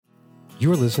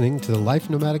You're listening to the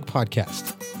Life Nomadic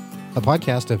Podcast, a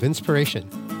podcast of inspiration,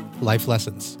 life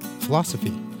lessons,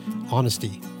 philosophy,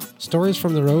 honesty, stories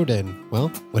from the road, and, well,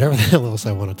 whatever the hell else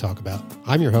I want to talk about.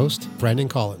 I'm your host, Brandon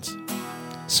Collins.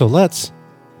 So let's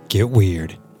get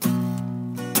weird.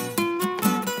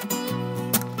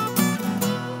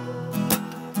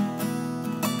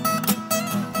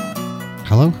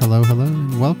 Hello,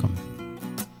 and welcome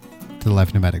to the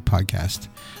Life Nomadic Podcast.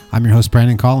 I'm your host,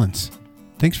 Brandon Collins.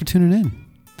 Thanks for tuning in.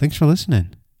 Thanks for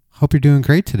listening. Hope you're doing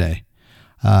great today.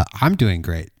 I'm doing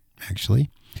great,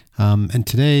 actually. And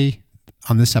today,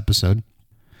 on this episode,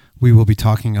 we will be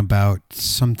talking about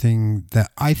something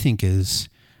that I think is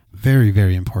very,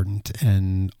 very important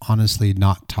and honestly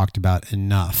not talked about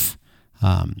enough,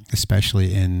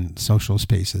 especially in social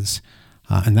spaces,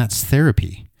 and that's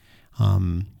therapy.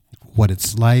 What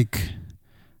it's like,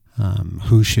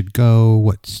 who should go,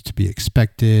 what's to be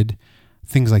expected,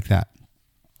 things like that.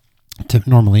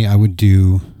 Normally, I would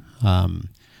do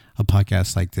a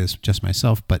podcast like this just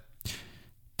myself, but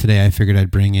today I figured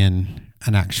I'd bring in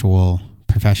an actual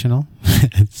professional,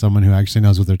 someone who actually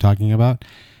knows what they're talking about,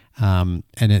 and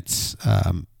it's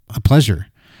a pleasure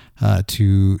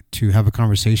to have a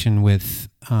conversation with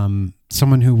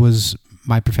someone who was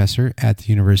my professor at the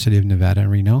University of Nevada,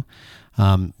 Reno.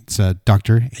 It's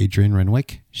Dr. Adrienne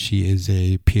Renwick. She is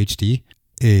a PhD,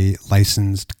 a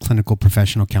licensed clinical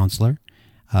professional counselor,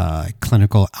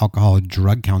 clinical alcohol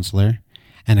drug counselor,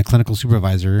 and a clinical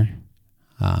supervisor.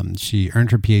 She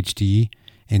earned her PhD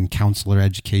in counselor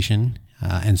education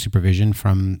and supervision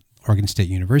from Oregon State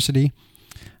University.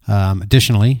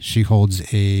 Additionally, she holds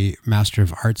a Master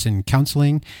of Arts in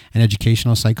Counseling and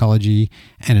Educational Psychology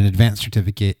and an advanced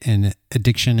certificate in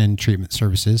Addiction and Treatment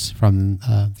Services from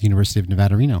the University of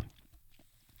Nevada, Reno.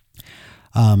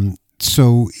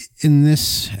 So in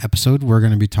this episode, we're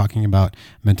going to be talking about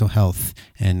mental health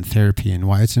and therapy and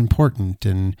why it's important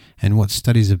and what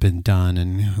studies have been done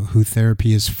and who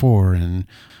therapy is for and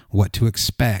what to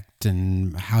expect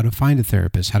and how to find a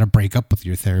therapist, how to break up with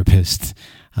your therapist,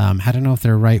 how to know if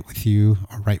they're right with you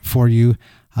or right for you.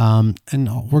 And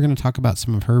we're going to talk about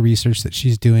some of her research that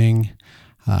she's doing.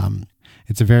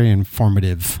 It's a very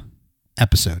informative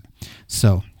episode.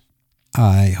 So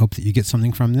I hope that you get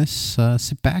something from this.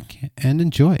 Sit back and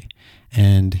enjoy.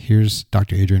 And here's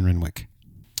Dr. Adrienne Renwick.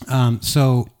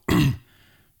 So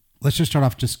let's just start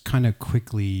off, just kind of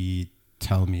quickly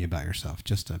tell me about yourself.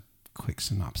 Just a quick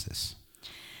synopsis.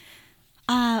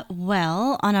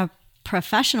 Well, on a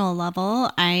professional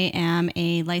level, I am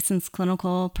a licensed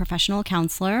clinical professional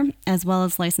counselor, as well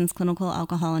as licensed clinical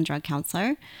alcohol and drug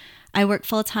counselor. I work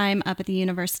full-time up at the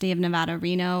University of Nevada,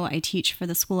 Reno. I teach for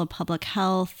the School of Public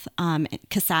Health,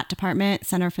 CASAT Department,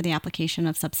 Center for the Application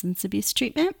of Substance Abuse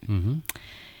Treatment. Mm-hmm.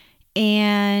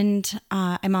 And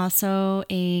I'm also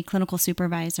a clinical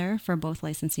supervisor for both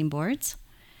licensing boards.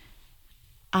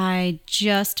 I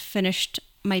just finished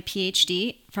my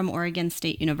PhD from Oregon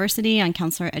State University on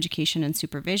counselor education and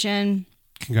supervision.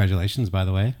 Congratulations, by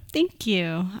the way. Thank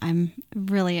you. I'm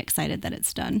really excited that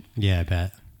it's done. Yeah, I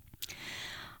bet.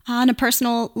 On a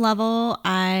personal level,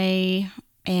 I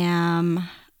am,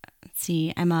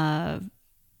 I'm a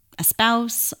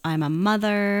spouse, I'm a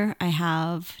mother, I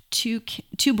have two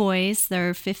boys,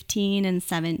 they're 15 and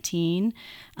 17,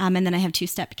 and then I have two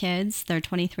stepkids, they're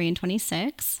 23 and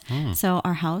 26, So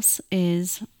our house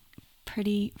is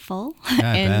pretty full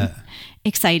and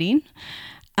exciting.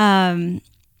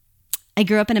 I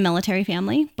grew up in a military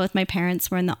family. Both my parents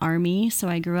were in the Army, so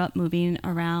I grew up moving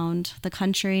around the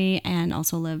country and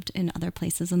also lived in other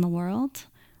places in the world,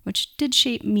 which did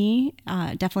shape me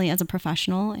definitely as a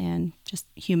professional and just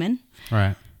human.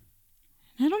 Right.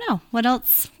 I don't know. What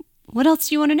else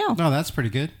do you want to know? No, that's pretty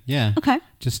good. Yeah. Okay.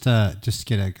 Just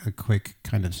get a quick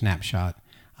kind of snapshot.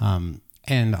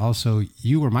 And also,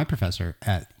 you were my professor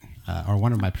at, or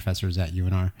one of my professors at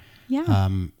UNR. Yeah.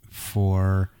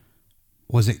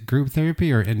 Was it group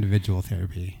therapy or individual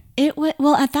therapy?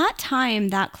 Well, at that time,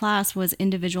 that class was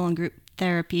individual and group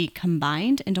therapy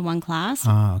combined into one class.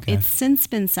 Oh, okay. It's since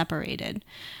been separated.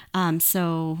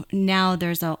 So now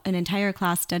there's an entire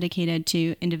class dedicated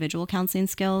to individual counseling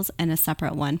skills and a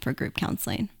separate one for group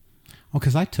counseling. Well,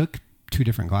 because I took two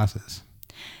different classes.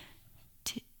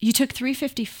 You took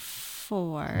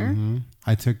 354. Mm-hmm.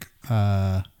 I took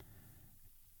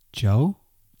Joe.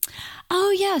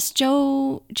 Oh, yes.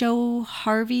 Joe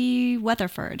Harvey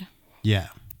Weatherford. Yeah.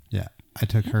 I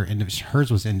took her.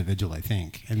 Hers was individual, I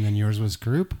think. And then yours was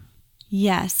group?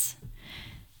 Yes.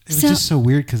 It was just so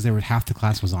weird because half the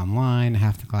class was online,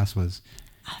 half the class was...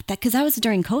 Because that was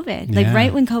during COVID, like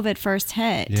right when COVID first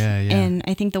hit. Yeah. And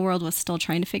I think the world was still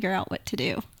trying to figure out what to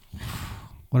do.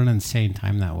 What an insane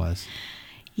time that was.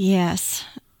 Yes.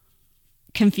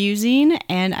 Confusing.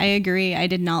 And I agree. I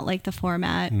did not like the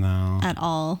format at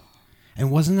all.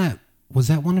 And was that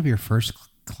one of your first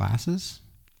classes?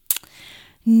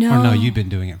 No. Or no, you'd been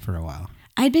doing it for a while.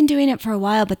 I'd been doing it for a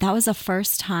while, but that was the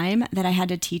first time that I had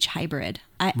to teach hybrid.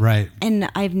 Right. And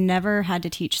I've never had to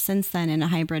teach since then in a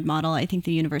hybrid model. I think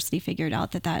the university figured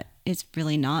out that is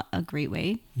really not a great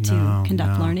way to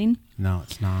conduct learning. No,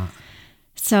 it's not.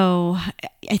 So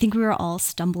I think we were all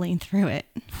stumbling through it.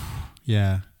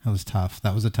 Yeah, that was tough.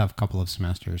 That was a tough couple of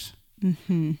semesters.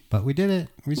 Mm-hmm. But we did it.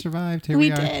 We survived. Here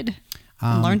we are. We did.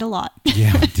 Learned a lot.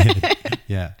 Yeah, we did.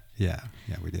 Yeah,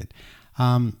 we did.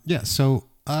 So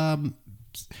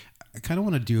I kind of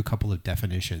want to do a couple of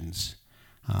definitions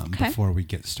before we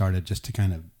get started, just to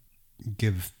kind of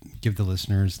give the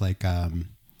listeners like a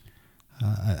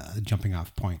jumping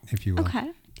off point, if you will.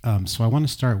 Okay. So I want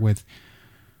to start with,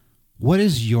 what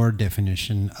is your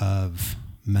definition of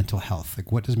mental health?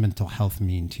 Like, what does mental health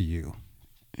mean to you?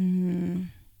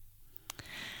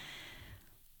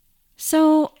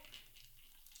 So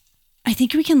I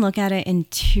think we can look at it in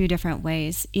two different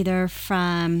ways, either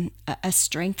from a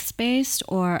strengths-based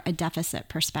or a deficit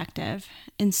perspective.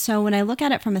 And so when I look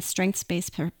at it from a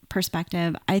strengths-based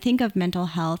perspective, I think of mental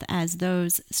health as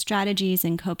those strategies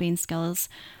and coping skills,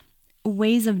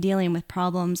 ways of dealing with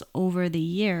problems over the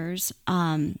years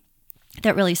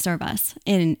that really serve us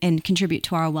and contribute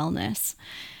to our wellness.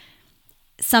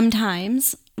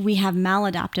 Sometimes we have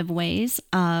maladaptive ways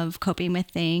of coping with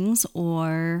things,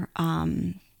 or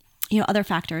other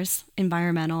factors,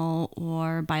 environmental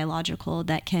or biological,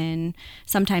 that can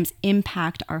sometimes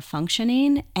impact our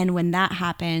functioning. And when that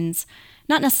happens,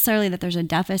 not necessarily that there's a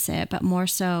deficit, but more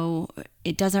so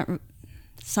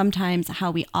sometimes how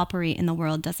we operate in the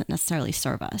world doesn't necessarily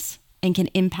serve us and can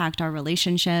impact our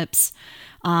relationships,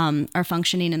 our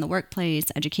functioning in the workplace,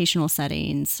 educational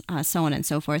settings, so on and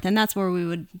so forth. And that's what we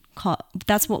would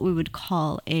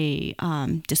call a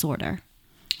disorder.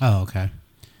 Oh, okay.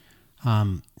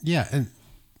 Yeah, and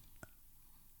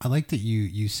I like that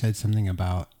you said something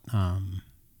about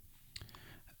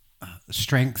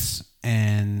strengths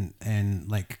and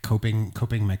like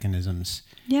coping mechanisms.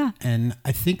 Yeah. And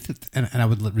I think that, and I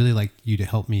would really like you to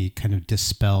help me kind of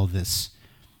dispel this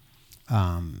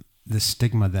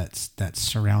stigma that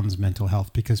surrounds mental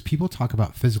health, because people talk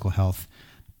about physical health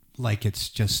like it's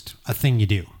just a thing you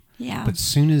do. Yeah. But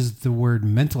soon as the word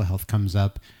mental health comes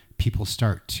up, people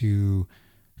start to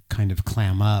kind of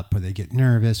clam up, or they get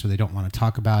nervous, or they don't want to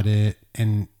talk about it.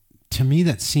 And to me,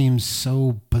 that seems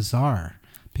so bizarre,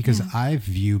 because I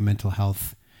view mental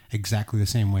health exactly the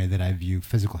same way that I view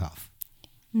physical health.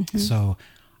 Mm-hmm. So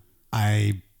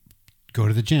I go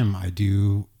to the gym, I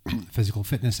do physical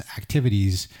fitness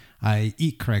activities, I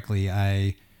eat correctly,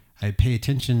 I pay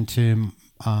attention to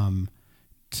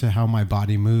how my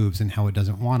body moves and how it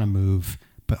doesn't want to move.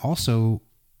 But also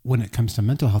when it comes to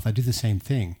mental health, I do the same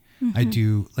thing. Mm-hmm. I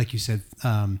do, like you said,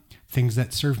 things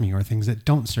that serve me or things that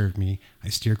don't serve me. I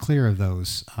steer clear of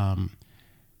those.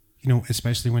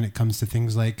 Especially when it comes to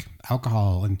things like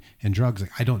alcohol and drugs.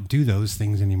 Like, I don't do those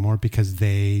things anymore because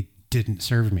they didn't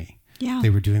serve me. Yeah. They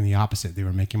were doing the opposite. They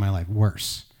were making my life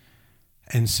worse.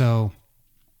 And so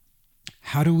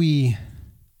how do we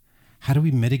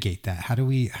mitigate that? How do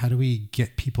we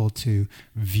get people to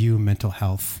view mental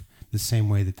health the same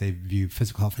way that they view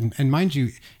physical health? And mind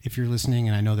you, if you're listening,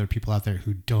 and I know there are people out there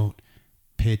who don't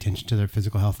pay attention to their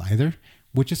physical health either,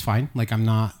 which is fine. Like, I'm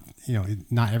not,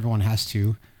 not everyone has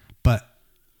to, but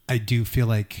I do feel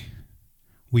like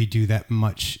we do that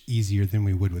much easier than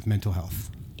we would with mental health.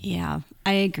 Yeah,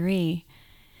 I agree.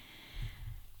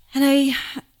 And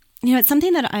it's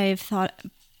something that I've thought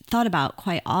about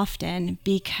quite often,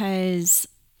 because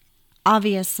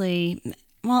obviously,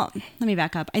 well, let me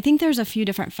back up. I think there's a few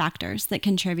different factors that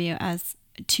contribute as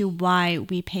to why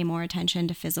we pay more attention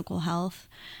to physical health.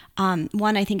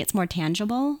 One, I think it's more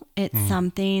tangible. It's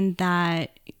something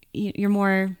that you're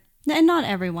more, and not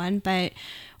everyone, but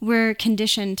we're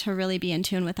conditioned to really be in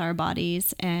tune with our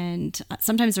bodies. And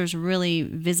sometimes there's really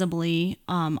visibly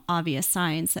obvious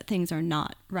signs that things are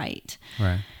not right.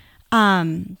 Right.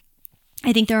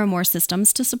 I think there are more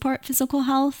systems to support physical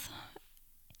health.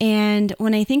 And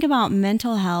when I think about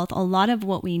mental health, a lot of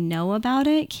what we know about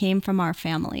it came from our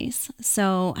families.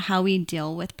 So how we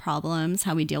deal with problems,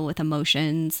 how we deal with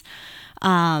emotions,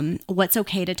 what's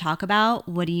okay to talk about,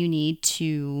 what do you need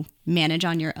to manage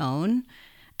on your own.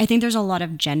 I think there's a lot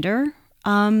of gender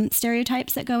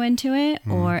stereotypes that go into it,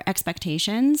 or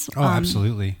expectations. Oh,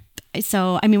 absolutely.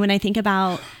 So, I mean, when I think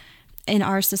about in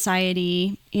our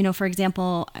society, for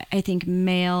example, I think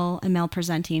male and male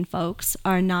presenting folks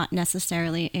are not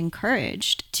necessarily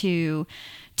encouraged to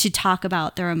talk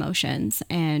about their emotions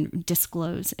and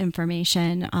disclose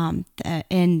information.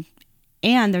 And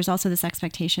there's also this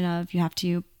expectation of you have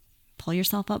to pull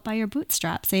yourself up by your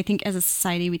bootstraps. I think as a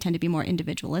society, we tend to be more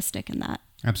individualistic in that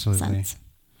sense.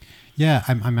 Yeah,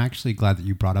 I'm actually glad that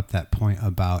you brought up that point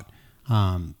about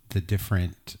the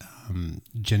different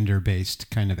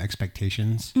gender-based kind of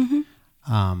expectations.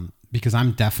 Because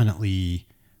I'm definitely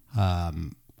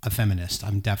a feminist.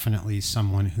 I'm definitely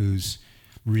someone who's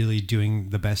really doing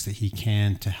the best that he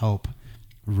can to help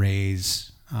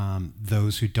raise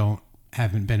those who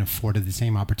haven't been afforded the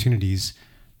same opportunities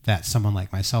that someone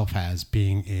like myself has,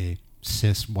 being a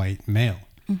cis white male.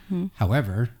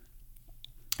 However,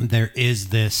 there is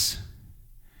this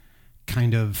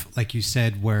kind of, like you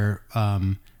said, where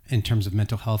in terms of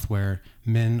mental health, where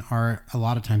men are a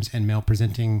lot of times, and male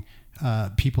presenting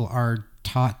people are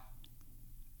taught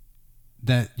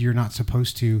that you're not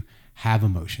supposed to have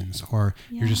emotions, or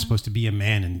you're just supposed to be a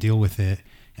man and deal with it.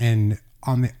 And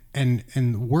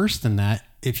and worse than that,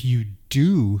 if you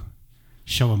do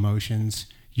show emotions,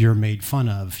 you're made fun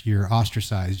of, you're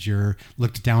ostracized, you're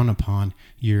looked down upon,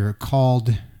 you're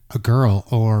called a girl,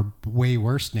 or way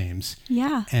worse names.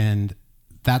 Yeah. And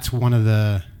that's one of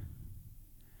the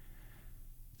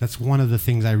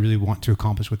things I really want to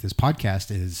accomplish with this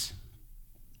podcast is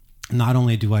not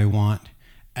only do I want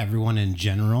everyone in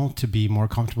general to be more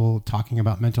comfortable talking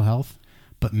about mental health,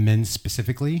 but men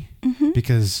specifically,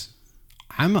 because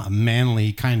I'm a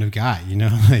manly kind of guy,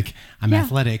 like I'm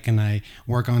athletic and I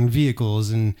work on vehicles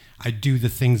and I do the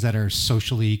things that are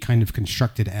socially kind of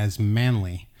constructed as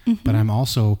manly, but I'm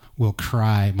also will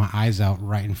cry my eyes out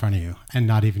right in front of you and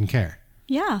not even care.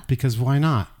 Yeah. Because why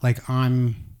not? Like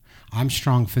I'm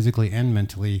strong physically and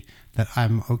mentally, that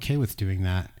I'm okay with doing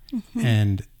that.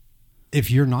 And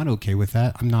if you're not okay with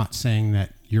that, I'm not saying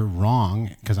that you're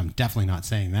wrong, because I'm definitely not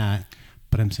saying that,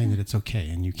 but I'm saying that it's okay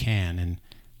and you can. And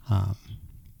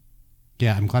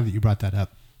I'm glad that you brought that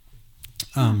up.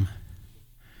 And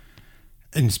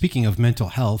speaking of mental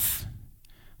health,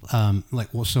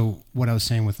 so what I was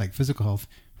saying with like physical health,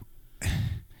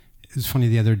 it was funny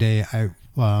the other day, I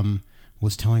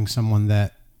was telling someone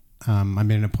that I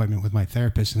made an appointment with my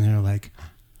therapist, and they're like,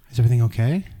 "Is everything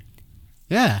okay?"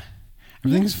 Yeah,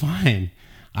 everything's fine.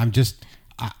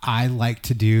 I like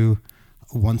to do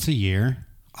once a year,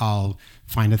 I'll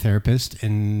find a therapist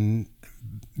and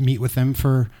meet with them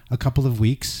for a couple of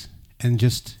weeks and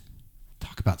just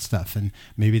talk about stuff. And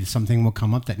maybe something will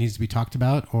come up that needs to be talked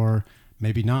about, or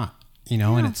maybe not,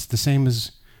 and it's the same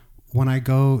as when I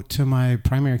go to my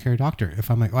primary care doctor. If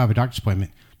I'm like, I have a doctor's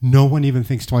appointment, no one even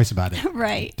thinks twice about it.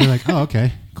 Right. They're like, oh,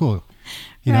 okay, cool.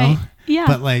 You know? Yeah.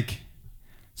 But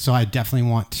so I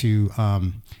definitely want to,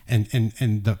 and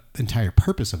the entire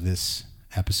purpose of this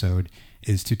episode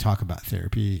is to talk about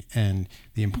therapy and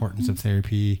the importance of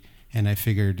therapy. And I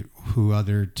figured who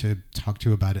other to talk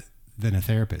to about it than a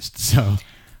therapist. So,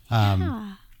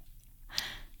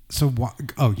 So what,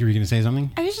 you were going to say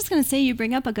something? I was just going to say, you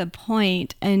bring up a good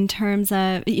point in terms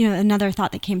of, another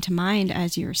thought that came to mind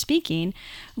as you were speaking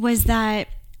was that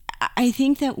I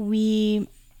think that we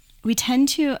tend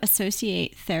to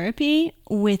associate therapy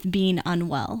with being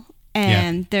unwell.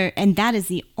 And and that is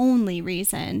the only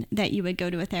reason that you would go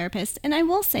to a therapist. And I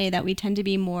will say that we tend to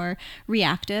be more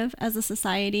reactive as a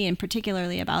society, and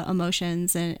particularly about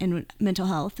emotions and mental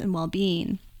health and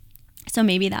well-being. So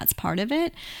maybe that's part of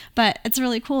it. But it's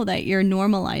really cool that you're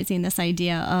normalizing this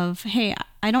idea of, hey,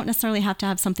 I don't necessarily have to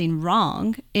have something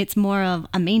wrong. It's more of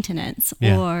a maintenance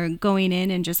or going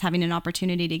in and just having an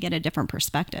opportunity to get a different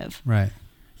perspective. Right.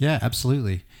 Yeah,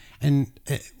 absolutely. And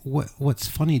what's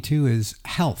funny too is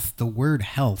health. The word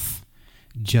health,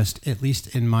 just at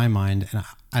least in my mind, and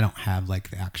I don't have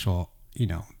like the actual,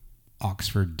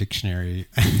 Oxford Dictionary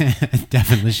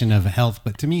definition of health,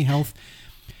 but to me, health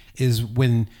is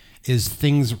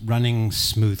things running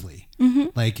smoothly.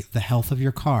 Like the health of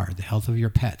your car, the health of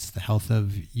your pets, the health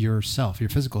of yourself,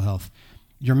 your physical health.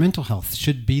 Your mental health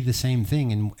should be the same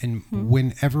thing. And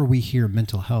whenever we hear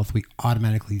mental health, we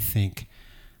automatically think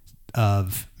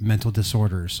of mental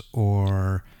disorders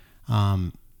or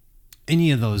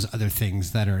any of those other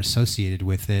things that are associated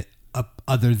with it,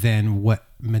 other than what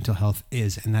mental health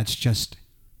is. And that's just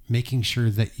making sure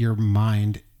that your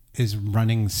mind is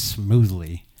running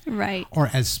smoothly. Right. Or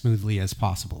as smoothly as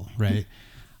possible. Right.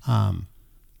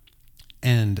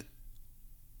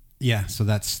 So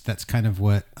that's kind of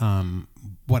what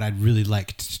I'd really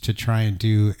like to try and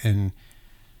do. And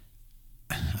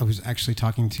I was actually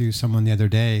talking to someone the other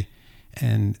day,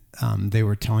 and they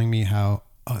were telling me how,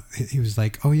 he was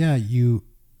like, oh yeah,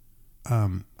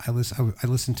 I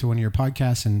listened to one of your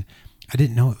podcasts, and I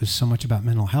didn't know it was so much about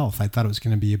mental health. I thought it was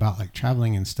going to be about like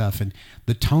traveling and stuff. And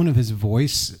the tone of his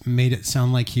voice made it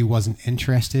sound like he wasn't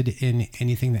interested in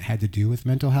anything that had to do with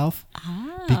mental health,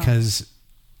 because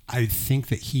I think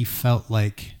that he felt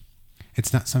like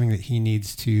it's not something that he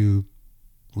needs to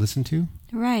listen to.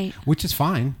 Right. Which is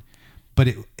fine. But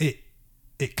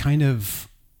it kind of,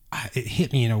 it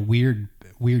hit me in a weird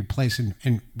place,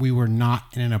 and we were not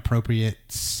in an appropriate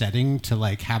setting to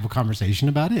like have a conversation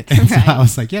about it. And so I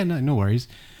was like, yeah, no worries.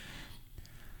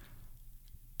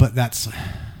 But that's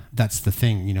the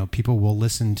thing, you know, people will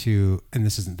listen to, and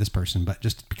this isn't this person, but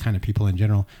just kind of people in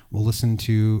general will listen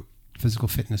to physical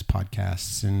fitness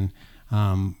podcasts and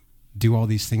do all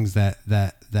these things that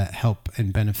help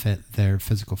and benefit their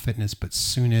physical fitness. But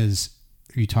soon as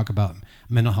you talk about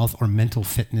mental health or mental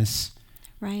fitness,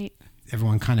 right,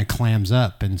 everyone kind of clams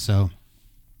up. And so,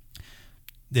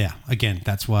 yeah, again,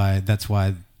 that's why,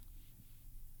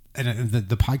 and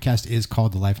the podcast is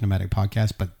called the Life Nomadic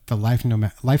Podcast, but the Life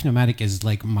Nomadic is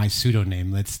like my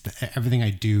pseudonym. Everything I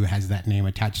do has that name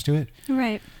attached to it.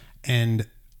 Right. And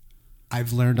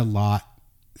I've learned a lot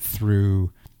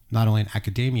through not only in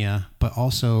academia, but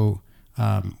also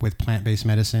with plant-based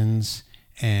medicines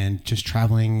and just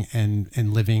traveling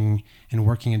and living and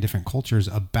working in different cultures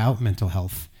about mental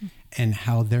health and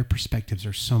how their perspectives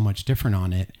are so much different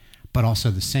on it, but also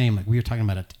the same. Like we were talking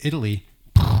about Italy.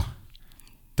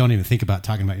 Don't even think about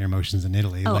talking about your emotions in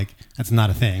Italy. Oh. Like that's not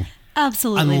a thing.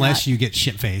 Absolutely Unless you get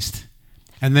shit-faced,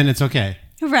 and then it's okay.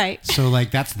 Right. So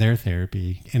like that's their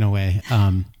therapy in a way.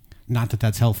 Not that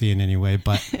that's healthy in any way,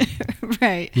 but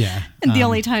right. Yeah. And the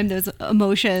only time there's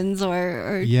emotions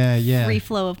or free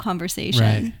flow of conversation.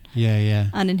 Right. Yeah.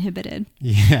 Uninhibited.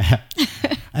 Yeah.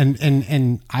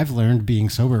 and I've learned being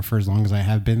sober for as long as I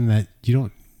have been that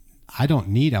I don't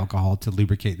need alcohol to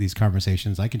lubricate these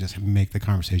conversations. I can just make the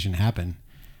conversation happen.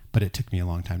 But it took me a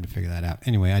long time to figure that out.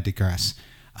 Anyway, I digress.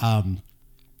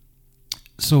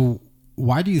 So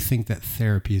why do you think that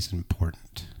therapy is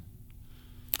important?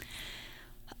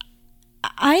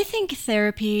 I think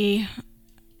therapy,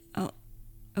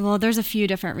 well, there's a few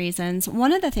different reasons.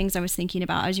 One of the things I was thinking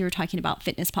about as you were talking about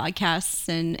fitness podcasts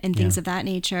and things of that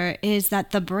nature is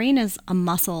that the brain is a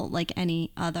muscle like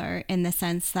any other, in the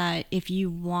sense that if you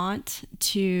want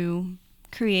to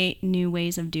create new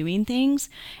ways of doing things,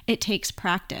 it takes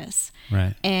practice.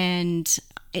 Right. And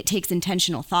it takes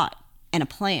intentional thought and a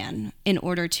plan in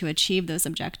order to achieve those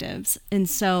objectives. And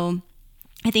so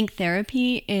I think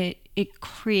therapy, it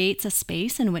creates a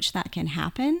space in which that can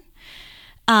happen.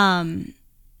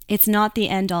 It's not the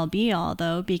end all be all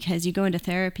though, because you go into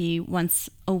therapy once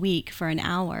a week for an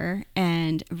hour,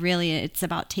 and really it's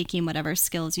about taking whatever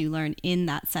skills you learn in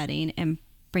that setting and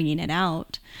bringing it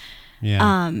out.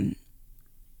 Yeah.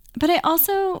 But I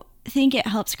also think it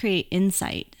helps create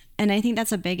insight. And I think that's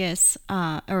the biggest,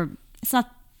 or it's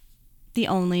not the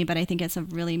only, but I think it's a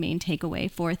really main takeaway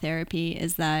for therapy,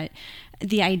 is that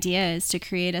the idea is to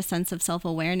create a sense of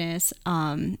self-awareness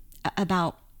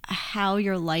about how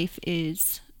your life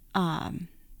is,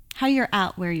 how you're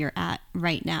at where you're at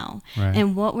right now, right,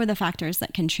 and what were the factors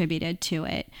that contributed to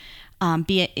it.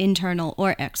 Be it internal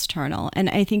or external. And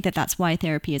I think that that's why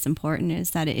therapy is important,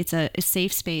 is that it's a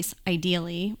safe space,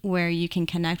 ideally, where you can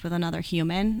connect with another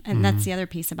human. And that's the other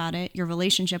piece about it. Your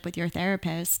relationship with your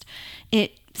therapist,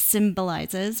 it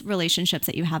symbolizes relationships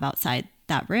that you have outside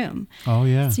that room. Oh,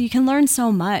 yeah. So you can learn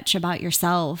so much about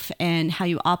yourself and how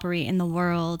you operate in the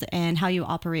world and how you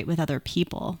operate with other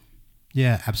people.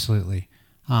 Yeah, absolutely.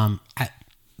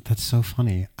 That's so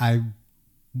funny. I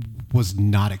was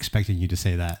not expecting you to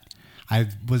say that. I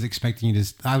was expecting you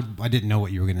to, I didn't know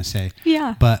what you were going to say.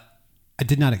 Yeah. But I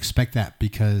did not expect that,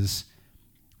 because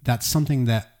that's something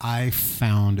that I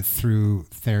found through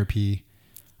therapy.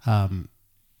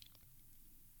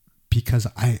 Because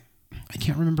I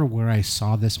can't remember where I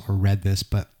saw this or read this,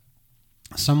 but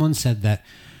someone said that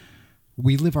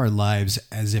we live our lives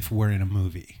as if we're in a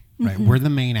movie, right? Mm-hmm. We're the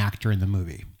main actor in the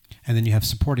movie. And then you have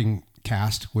supporting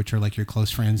cast, which are like your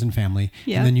close friends and family.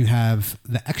 Yeah. And then you have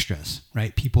the extras,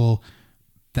 right? People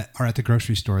that are at the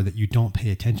grocery store that you don't pay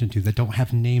attention to, that don't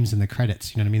have names in the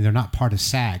credits. You know what I mean? They're not part of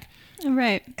SAG.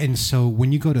 Right. And so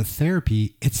when you go to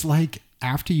therapy, it's like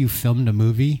after you filmed a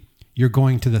movie, you're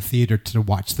going to the theater to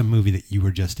watch the movie that you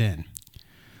were just in.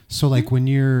 So like when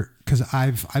because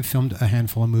I've filmed a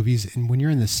handful of movies, and when you're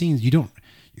in the scenes, you don't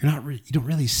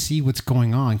really see what's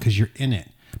going on because you're in it.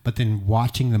 But then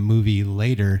watching the movie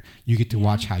later, you get to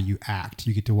watch how you act.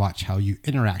 You get to watch how you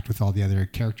interact with all the other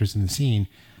characters in the scene.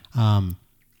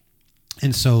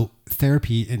 And so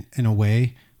therapy, in a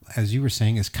way, as you were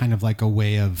saying, is kind of like a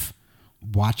way of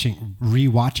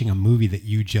rewatching a movie that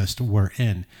you just were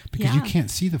in, because you can't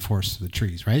see the forest of the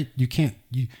trees, right?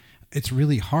 It's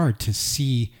really hard to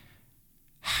see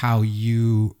how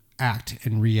you act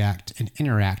and react and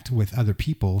interact with other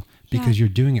people, because you're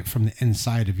doing it from the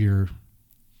inside of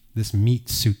this meat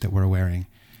suit that we're wearing.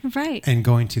 Right. And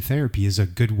going to therapy is a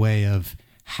good way of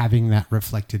having that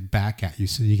reflected back at you,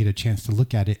 so you get a chance to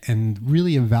look at it and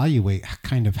really evaluate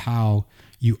kind of how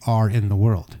you are in the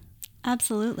world.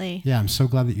 Absolutely. Yeah, I'm so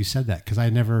glad that you said that, because I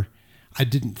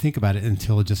didn't think about it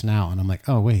until just now, and I'm like,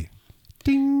 oh wait,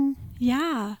 ding.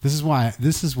 Yeah. This is why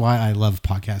I love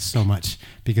podcasts so much,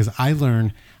 because I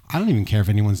learn. I don't even care if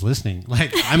anyone's listening.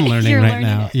 Like, I'm learning right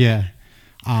now. It. Yeah.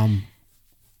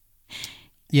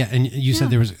 Yeah. And you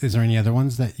said is there any other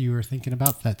ones that you were thinking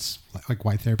about that's like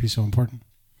why therapy is so important?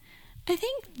 I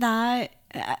think that,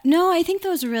 no, I think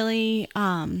those really,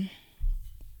 I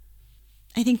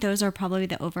think those are probably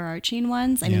the overarching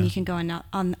ones. I mean, you can go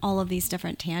on all of these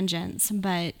different tangents,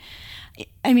 but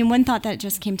I mean, one thought that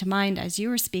just came to mind as you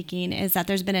were speaking is that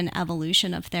there's been an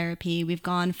evolution of therapy. We've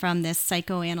gone from this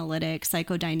psychoanalytic,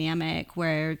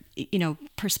 psychodynamic,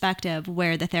 perspective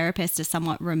where the therapist is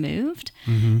somewhat removed,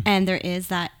 and there is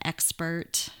that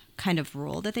expert kind of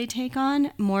role that they take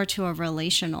on, more to a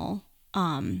relational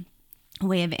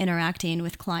way of interacting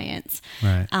with clients.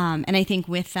 Right. And I think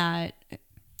with that,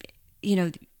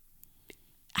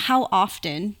 how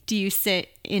often do you sit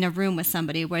in a room with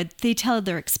somebody where they tell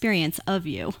their experience of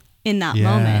you in that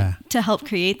moment to help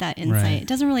create that insight? Right. It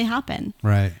doesn't really happen.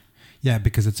 Right. Yeah,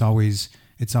 because it's always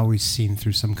seen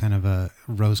through some kind of a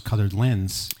rose-colored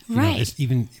lens. It's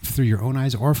even through your own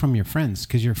eyes or from your friends,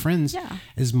 because your friends,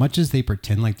 as much as they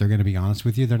pretend like they're going to be honest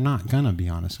with you, they're not going to be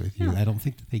honest with you. I don't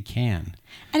think that they can.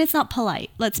 And it's not polite.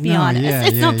 Let's be honest.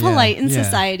 It's not polite in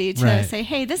society to say,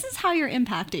 hey, this is how you're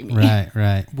impacting me.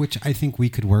 Right. Which I think we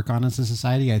could work on as a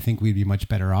society. I think we'd be much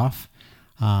better off.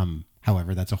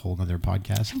 However, that's a whole nother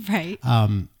podcast. Right.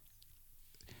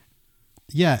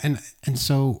 And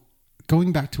so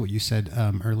going back to what you said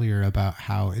earlier about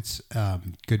how it's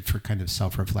good for kind of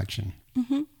self-reflection.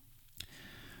 Mm-hmm.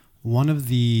 One of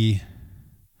the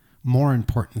more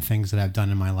important things that I've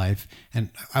done in my life, and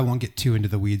I won't get too into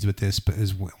the weeds with this, but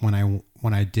is when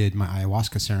I did my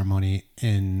ayahuasca ceremony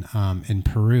in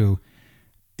Peru,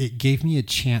 it gave me a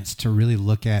chance to really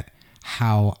look at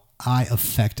how I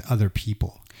affect other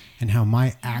people and how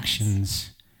my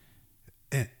actions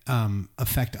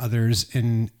affect others.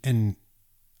 And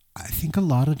I think a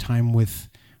lot of time with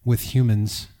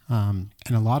humans, and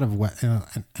a lot of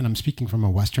and I'm speaking from a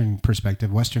Western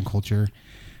perspective, Western culture,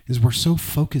 is we're so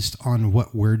focused on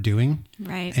what we're doing,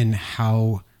 right, and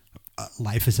how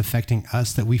life is affecting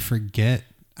us that we forget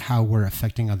how we're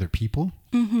affecting other people.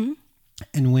 Mm-hmm.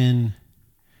 And when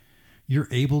you're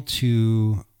able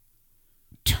to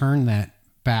turn that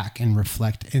back and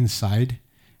reflect inside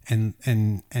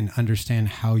and understand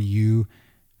how you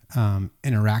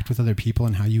interact with other people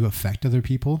and how you affect other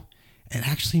people, it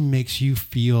actually makes you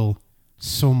feel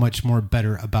so much more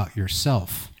better about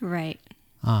yourself. Right.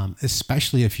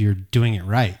 Especially if you're doing it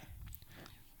right.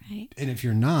 Right. And if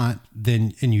you're not,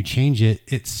 then, and you change it,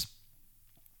 it's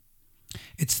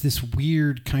this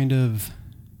weird kind of,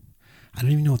 I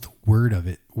don't even know what the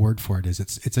word for it is.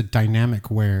 It's a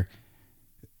dynamic where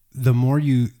the more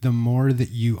that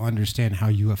you understand how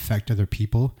you affect other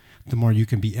people, the more you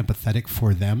can be empathetic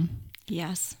for them.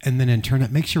 Yes. And then in turn,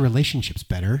 it makes your relationships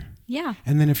better. Yeah.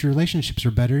 And then if your relationships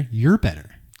are better, you're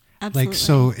better. Absolutely. Like,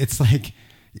 so it's like,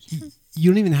 you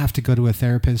don't even have to go to a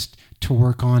therapist to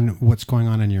work on what's going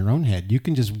on in your own head. You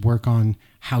can just work on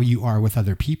how you are with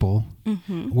other people,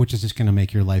 mm-hmm. which is just going to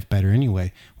make your life better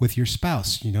anyway. With your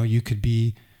spouse, you could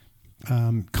be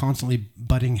constantly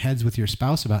butting heads with your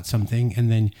spouse about something,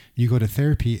 and then you go to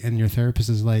therapy and your therapist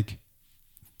is like,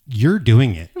 you're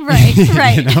doing it. Right,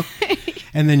 right.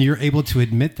 And then you're able to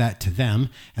admit that to them,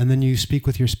 and then you speak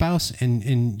with your spouse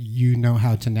and you know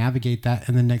how to navigate that,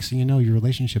 and the next thing you know, your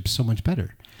relationship's so much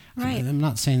better. Right. I'm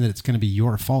not saying that it's going to be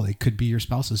your fault. It could be your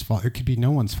spouse's fault. It could be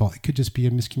no one's fault. It could just be a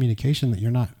miscommunication that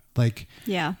you're not like.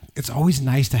 Yeah. It's always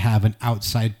nice to have an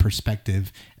outside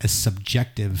perspective, a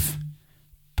objective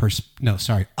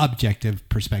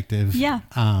perspective. Yeah.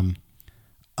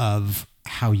 Of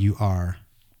how you are.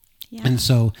 Yeah. And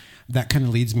so that kind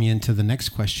of leads me into the next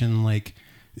question. Like,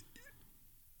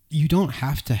 you don't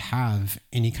have to have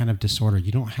any kind of disorder.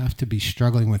 You don't have to be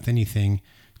struggling with anything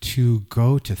to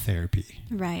go to therapy.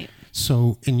 Right.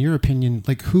 So in your opinion,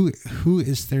 like who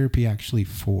is therapy actually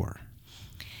for?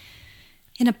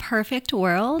 In a perfect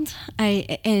world,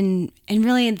 and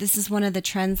really this is one of the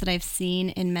trends that I've seen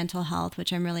in mental health,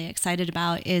 which I'm really excited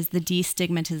about, is the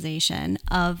destigmatization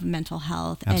of mental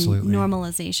health. Absolutely. And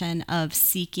normalization of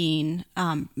seeking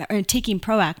or taking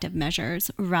proactive measures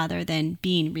rather than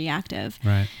being reactive.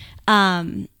 Right.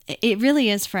 It really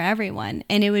is for everyone.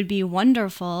 And it would be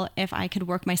wonderful if I could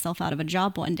work myself out of a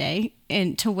job one day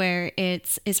and to where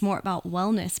it's more about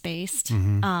wellness based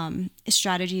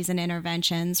strategies and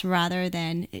interventions rather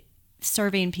than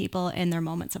serving people in their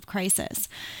moments of crisis.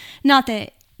 Not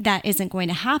that that isn't going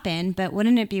to happen, but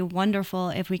wouldn't it be wonderful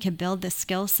if we could build this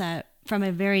skill set from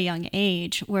a very young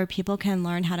age where people can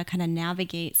learn how to kind of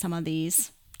navigate some of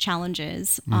these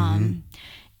challenges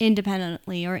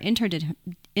independently or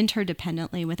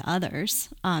interdependently with others,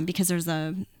 because there's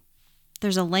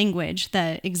a language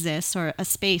that exists or a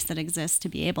space that exists to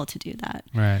be able to do that.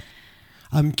 Right.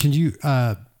 Can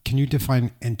you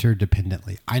define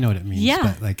interdependently? I know what it means,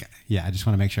 but I just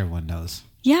want to make sure everyone knows.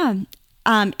 Yeah.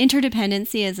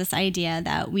 Interdependency is this idea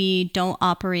that we don't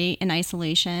operate in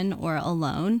isolation or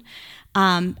alone.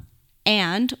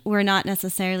 And we're not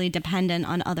necessarily dependent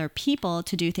on other people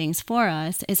to do things for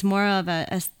us. It's more of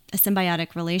a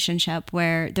symbiotic relationship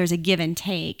where there's a give and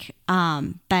take,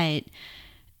 but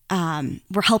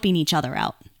we're helping each other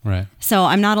out. Right. So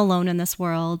I'm not alone in this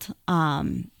world,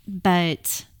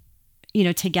 but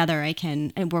together I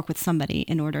can work with somebody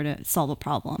in order to solve a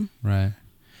problem. Right.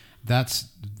 That's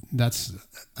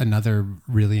another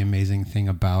really amazing thing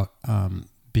about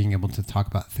being able to talk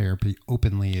about therapy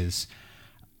openly is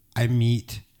I'll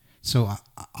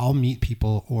meet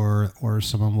people or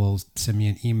someone will send me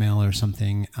an email or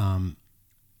something,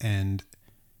 and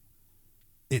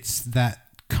it's that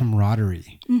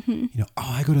camaraderie.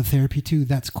 I go to therapy too.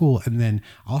 That's cool. And then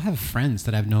I'll have friends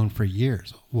that I've known for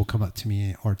years will come up to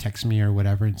me or text me or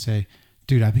whatever and say,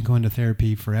 dude, I've been going to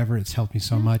therapy forever. It's helped me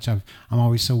so much. I'm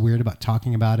always so weird about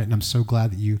talking about it. And I'm so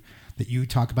glad that you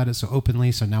talk about it so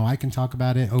openly. So now I can talk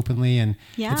about it openly. And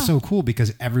it's so cool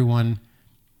because everyone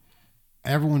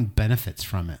benefits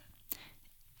from it.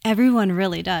 Everyone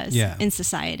really does in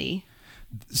society.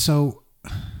 So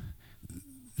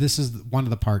this is one of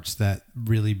the parts that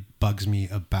really bugs me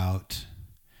about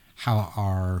how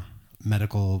our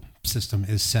medical system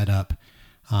is set up.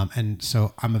 And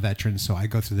so I'm a veteran, so I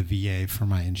go through the VA for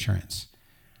my insurance.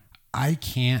 I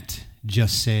can't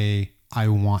just say I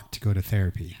want to go to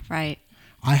therapy. Right.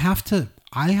 I have to,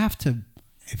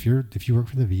 if you work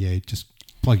for the VA, just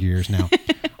plug your ears now.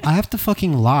 I have to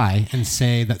fucking lie and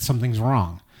say that something's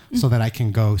wrong so that I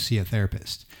can go see a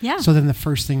therapist. Yeah. So then the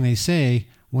first thing they say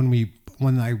when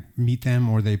I meet them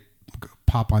or they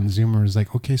pop on Zoom or is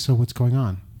like, okay, so what's going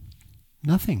on?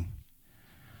 Nothing.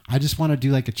 I just want to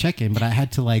do like a check-in, but I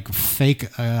had to fake,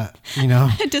 a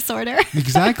disorder.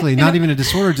 Exactly. Not even a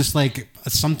disorder, just like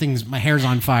my hair's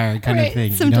on fire kind of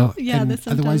thing. Yeah, the symptoms.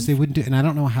 Otherwise they wouldn't do it. And I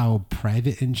don't know how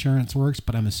private insurance works,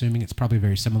 but I'm assuming it's probably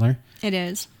very similar. It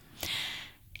is.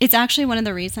 It's actually one of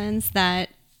the reasons that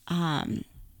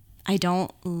I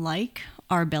don't like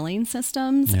our billing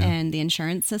systems and the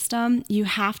insurance system. You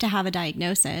have to have a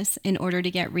diagnosis in order to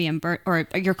get reimbursed, or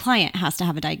your client has to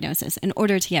have a diagnosis in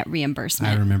order to get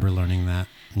reimbursement. I remember learning that.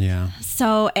 Yeah.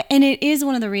 So, and it is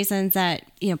one of the reasons that,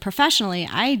 professionally,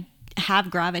 I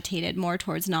have gravitated more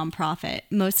towards nonprofit.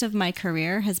 Most of my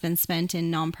career has been spent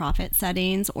in nonprofit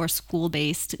settings or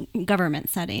school-based government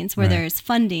settings where there's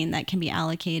funding that can be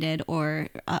allocated or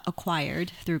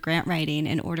acquired through grant writing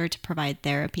in order to provide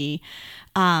therapy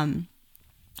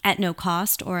at no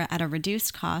cost or at a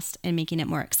reduced cost and making it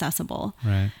more accessible.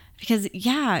 Right. Because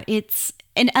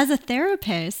and as a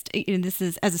therapist, this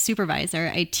is as a supervisor,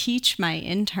 I teach my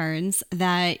interns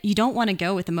that you don't want to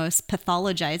go with the most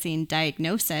pathologizing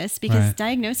diagnosis because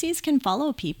diagnoses can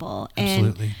follow people.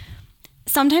 Absolutely. And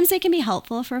sometimes they can be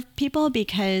helpful for people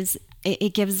because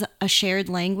it gives a shared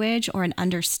language or an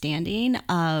understanding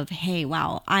of, hey,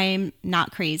 wow, I'm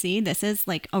not crazy. This is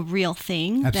like a real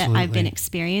thing that I've been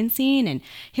experiencing. And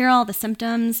here are all the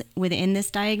symptoms within this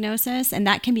diagnosis. And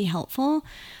that can be helpful.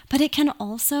 But it can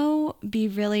also be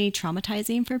really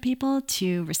traumatizing for people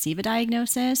to receive a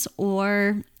diagnosis.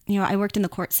 Or, I worked in the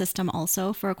court system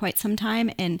also for quite some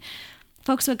time. And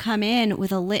folks would come in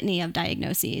with a litany of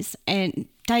diagnoses. And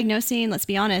diagnosing, let's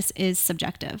be honest, is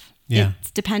subjective. Yeah.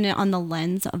 It's dependent on the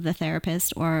lens of the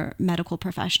therapist or medical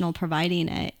professional providing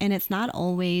it. And it's not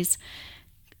always,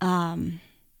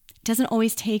 doesn't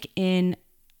always take in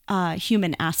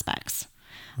human aspects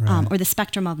or the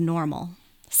spectrum of normal.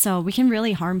 So we can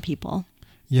really harm people.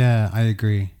 Yeah, I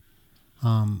agree.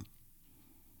 And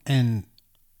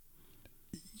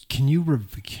can you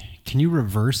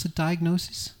reverse a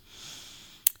diagnosis?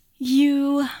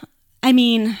 You I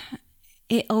mean,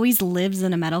 it always lives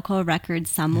in a medical record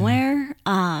somewhere.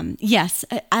 Yes,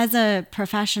 as a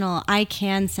professional, I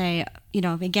can say,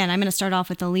 again, I'm going to start off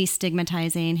with the least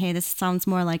stigmatizing. Hey, this sounds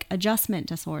more like adjustment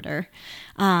disorder.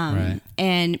 Right.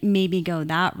 And maybe go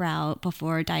that route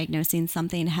before diagnosing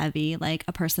something heavy like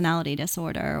a personality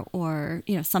disorder or,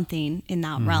 something in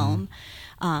that realm,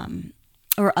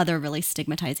 or other really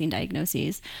stigmatizing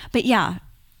diagnoses. But yeah,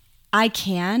 I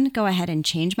can go ahead and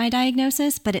change my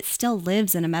diagnosis, but it still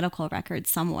lives in a medical record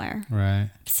somewhere.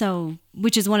 Right. So,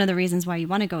 which is one of the reasons why you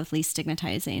want to go with least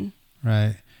stigmatizing.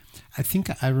 Right. I think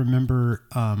I remember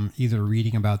either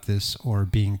reading about this or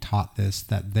being taught this,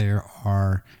 that there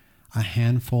are a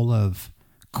handful of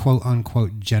quote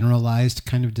unquote generalized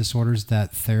kind of disorders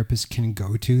that therapists can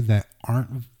go to that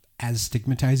aren't as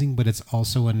stigmatizing, but it's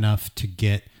also enough to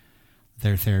get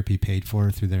their therapy paid for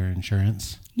through their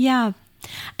insurance. Yeah.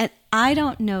 And I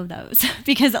don't know those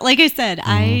because, like I said,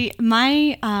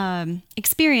 my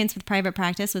experience with private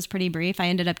practice was pretty brief. I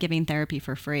ended up giving therapy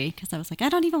for free because I was like, I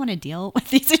don't even want to deal with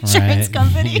these insurance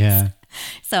companies. Yeah.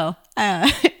 So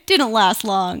it didn't last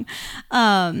long.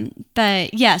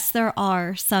 But yes, there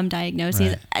are some diagnoses.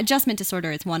 Right. Adjustment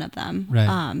disorder is one of them.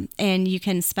 Right. And you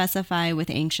can specify with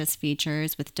anxious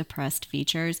features, with depressed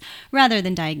features, rather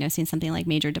than diagnosing something like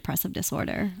major depressive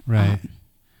disorder. Right.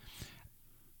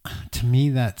 To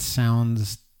me, that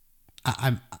sounds,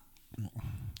 I'm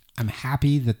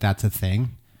happy that that's a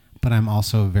thing, but I'm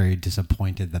also very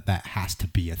disappointed that that has to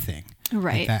be a thing.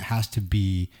 Right. Like that has to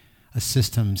be a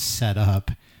system set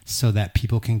up so that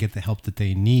people can get the help that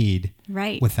they need,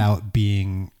 right, without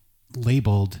being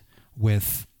labeled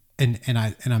with, and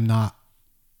I'm not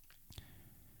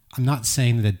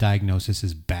saying that a diagnosis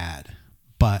is bad,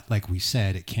 but like we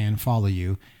said, it can follow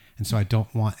you. And so I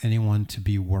don't want anyone to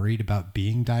be worried about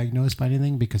being diagnosed by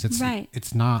anything, because it's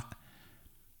not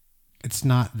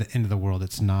the end of the world.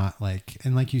 It's not like,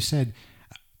 and like you said,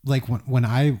 like when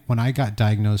I got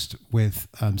diagnosed with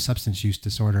substance use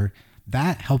disorder,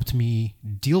 that helped me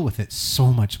deal with it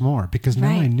so much more, because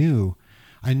now I knew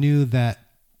that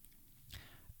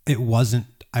I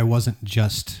wasn't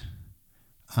just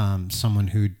someone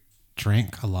who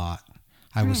drank a lot.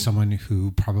 I was someone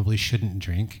who probably shouldn't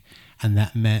drink. And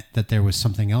that meant that there was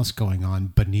something else going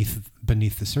on beneath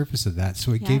the surface of that.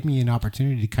 So it gave me an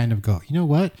opportunity to kind of go, you know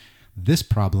what? This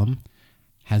problem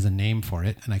has a name for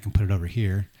it, and I can put it over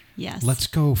here. Yes. Let's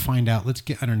go find out. Let's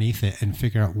get underneath it and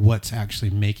figure out what's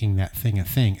actually making that thing a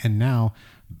thing. And now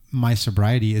my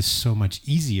sobriety is so much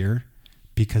easier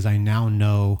because I now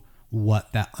know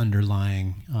what that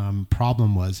underlying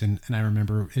problem was. And I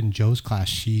remember in Joe's class,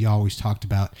 she always talked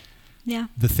about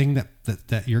the thing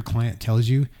that your client tells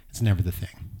you, it's never the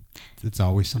thing. It's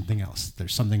always something else.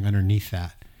 There's something underneath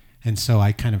that. And so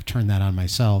I kind of turned that on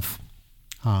myself.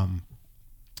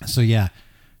 So yeah,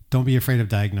 don't be afraid of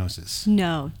diagnosis.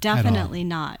 No, definitely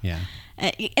not. Yeah.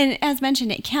 And as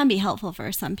mentioned, it can be helpful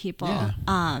for some people. Yeah.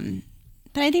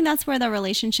 But I think that's where the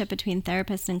relationship between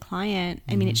therapist and client,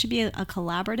 I mean, it should be a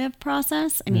collaborative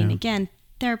process. I mean, again,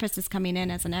 therapist is coming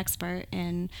in as an expert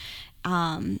in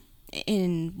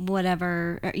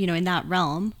whatever, in that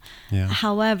realm. Yeah.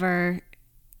 However,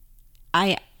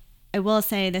 I will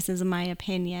say, this is my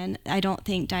opinion, I don't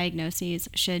think diagnoses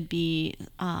should be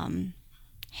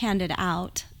handed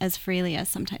out as freely as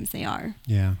sometimes they are.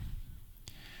 Yeah.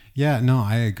 Yeah, no,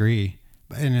 I agree.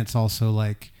 And it's also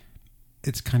like,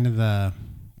 it's kind of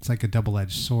it's like a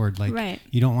double-edged sword. Like,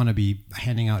 you don't want to be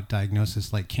handing out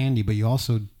diagnosis like candy, but you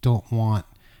also don't want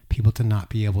people to not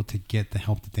be able to get the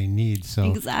help that they need. So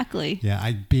exactly.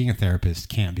 Yeah, being a therapist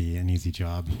can't be an easy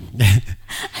job.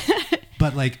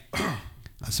 But like,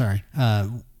 sorry.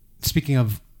 Speaking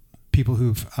of people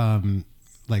who've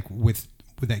like with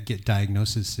that get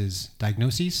diagnoses.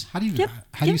 How do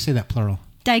you say that plural?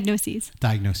 Diagnoses.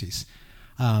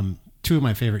 Two of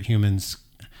my favorite humans,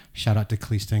 shout out to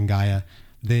Kalista and Gaia,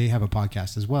 they have a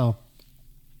podcast as well.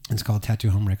 It's called Tattoo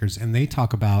Homewreckers, and they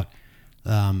talk about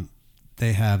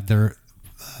they have their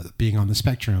being on the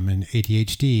spectrum and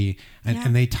ADHD,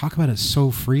 and they talk about it so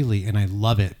freely, and I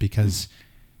love it, because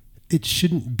it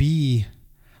shouldn't be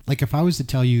like, if I was to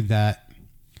tell you that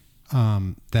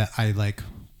that I like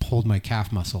pulled my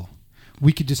calf muscle,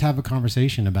 we could just have a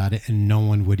conversation about it and no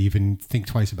one would even think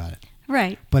twice about it.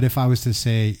 Right. But if I was to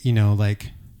say,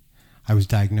 like I was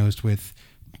diagnosed with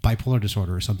bipolar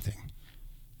disorder or something,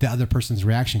 the other person's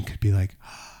reaction could be like,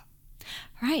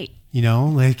 right.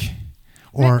 Like,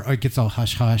 or it gets all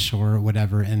hush hush or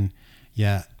whatever. And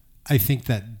yeah, I think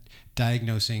that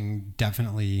diagnosing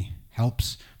definitely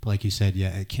helps, but like you said,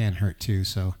 it can hurt too.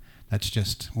 So that's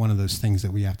just one of those things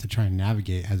that we have to try and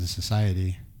navigate as a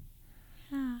society.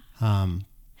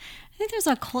 think there's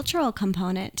a cultural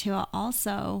component to it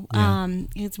also. Yeah.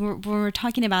 It's when we're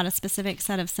talking about a specific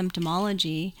set of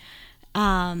symptomology.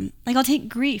 Like I'll take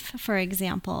grief, for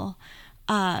example.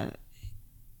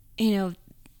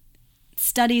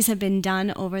 Studies have been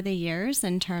done over the years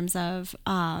in terms of,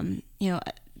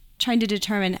 trying to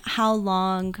determine how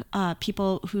long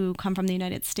people who come from the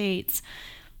United States,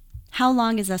 how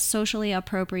long is a socially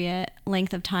appropriate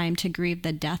length of time to grieve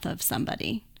the death of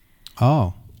somebody.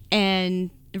 Oh. And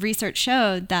research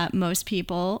showed that most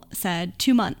people said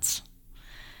 2 months.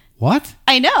 What?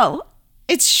 I know.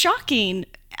 It's shocking.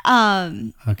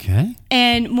 Okay.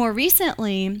 And more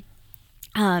recently,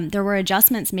 there were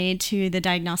adjustments made to the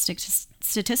Diagnostic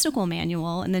Statistical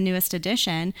Manual in the newest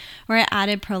edition, where it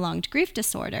added prolonged grief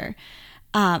disorder,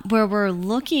 where we're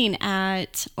looking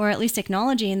at, or at least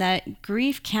acknowledging that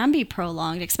grief can be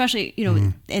prolonged, especially,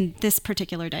 in this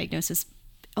particular diagnosis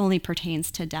only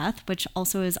pertains to death, which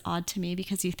also is odd to me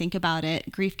because you think about it,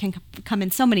 grief can come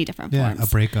in so many different forms. Yeah, a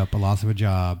breakup, a loss of a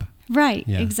job. Right,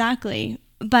 Yeah. exactly.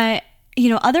 But,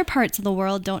 other parts of the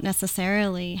world don't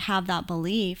necessarily have that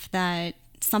belief that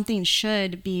something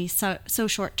should be so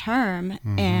short term.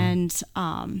 Mm-hmm. And,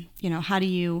 how do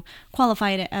you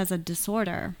qualify it as a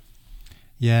disorder?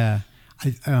 Yeah.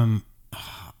 I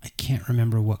can't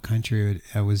remember what country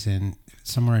I was in,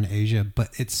 somewhere in Asia, but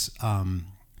it's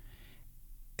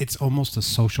almost a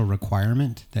social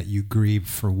requirement that you grieve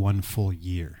for 1 full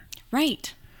year.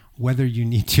 Right. Whether you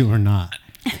need to or not.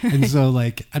 And so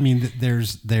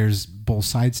there's both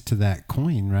sides to that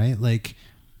coin, right? Like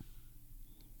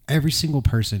every single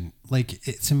person, like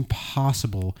it's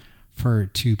impossible for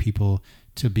two people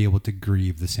to be able to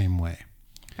grieve the same way.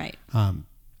 Right. A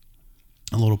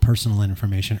little personal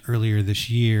information. Earlier this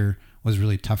year was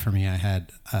really tough for me. I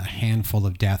had a handful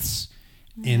of deaths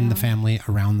in the family,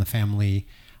 around the family,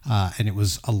 and it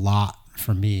was a lot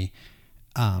for me.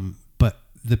 But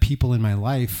the people in my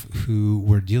life who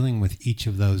were dealing with each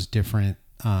of those different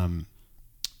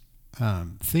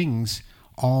things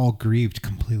all grieved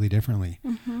completely differently.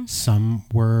 Mm-hmm. Some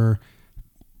were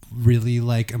really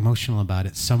emotional about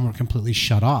it. Some were completely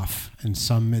shut off, and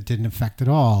some it didn't affect at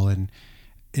all.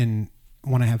 And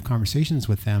when I have conversations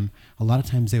with them, a lot of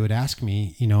times they would ask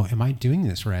me, am I doing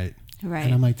this right? Right.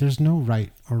 And I'm like, there's no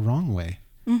right or wrong way.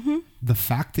 Mm-hmm. The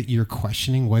fact that you're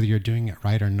questioning whether you're doing it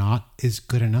right or not is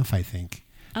good enough, I think.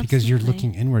 Absolutely. Because you're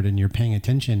looking inward and you're paying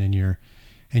attention and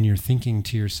you're thinking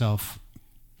to yourself,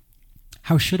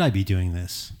 how should I be doing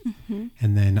this? Mm-hmm.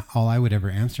 And then all I would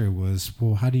ever answer was,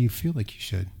 well, how do you feel like you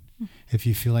should? Mm-hmm. If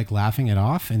you feel like laughing it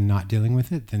off and not dealing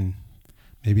with it, then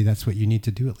maybe that's what you need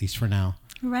to do, at least for now.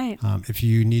 Right. If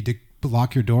you need to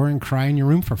lock your door and cry in your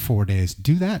room for 4 days,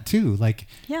 do that too.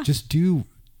 Just do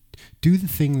the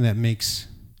thing that makes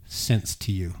sense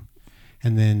to you.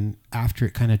 And then after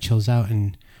it kind of chills out,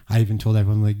 and I even told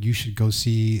everyone, you should go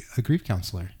see a grief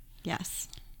counselor. Yes.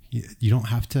 You don't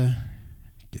have to,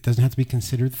 it doesn't have to be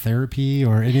considered therapy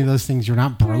or any of those things. You're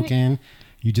not broken. Right.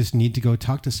 You just need to go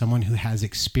talk to someone who has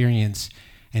experience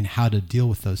in how to deal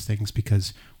with those things,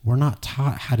 because we're not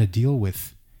taught how to deal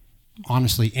with,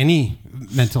 honestly, any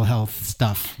mental health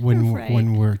stuff when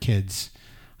we're kids,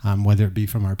 whether it be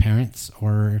from our parents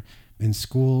or in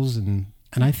schools. And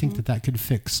I think that could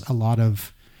fix a lot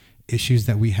of issues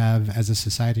that we have as a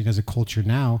society and as a culture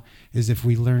now, is if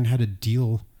we learn how to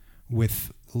deal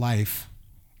with life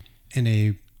in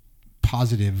a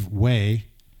positive way.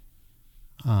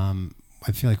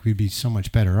 I feel like we'd be so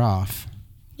much better off.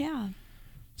 Yeah.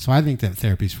 So I think that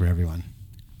therapy's for everyone.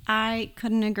 I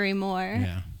couldn't agree more.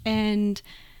 Yeah. And,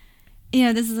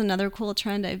 this is another cool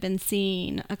trend I've been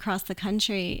seeing across the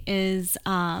country is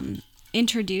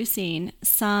introducing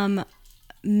some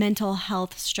mental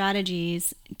health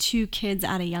strategies to kids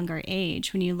at a younger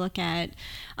age. When you look at,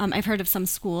 I've heard of some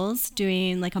schools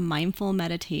doing a mindful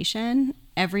meditation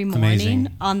every morning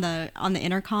on the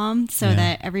intercom so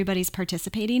that everybody's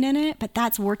participating in it. But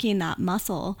that's working that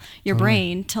muscle, your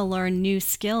brain, to learn new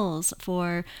skills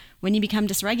for when you become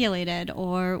dysregulated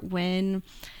or when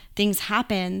things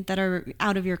happen that are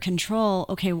out of your control.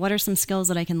 Okay, what are some skills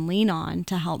that I can lean on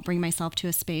to help bring myself to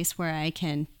a space where I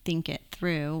can think it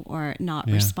through or not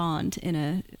respond in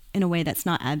a way that's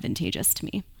not advantageous to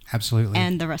me? Absolutely.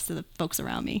 And the rest of the folks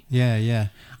around me. Yeah, yeah.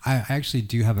 I actually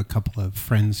do have a couple of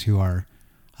friends who are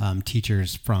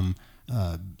teachers from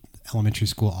elementary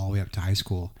school all the way up to high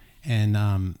school. And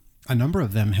a number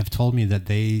of them have told me that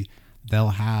they'll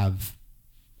have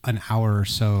an hour or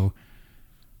so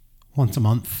once a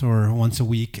month or once a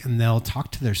week, and they'll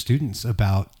talk to their students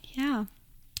about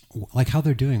how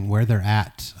they're doing, where they're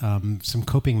at, some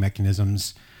coping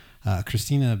mechanisms.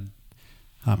 Christina,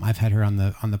 I've had her on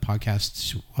the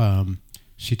podcast.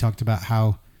 she talked about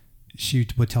how she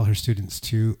would tell her students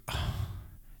to,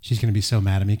 she's going to be so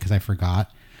mad at me because I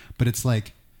forgot, but it's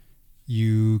like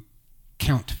you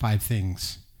count 5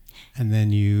 things and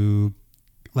then you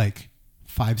like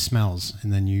 5 smells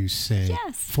and then you say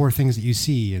 4 things that you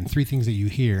see and 3 things that you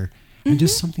hear. And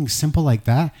just something simple like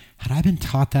that. Had I been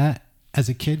taught that as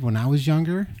a kid when I was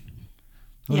younger,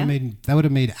 that would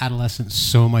have made adolescence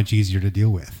so much easier to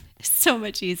deal with. So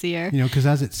much easier. You know, because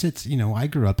as it sits, you know, I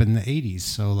grew up in the 80s.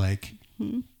 So like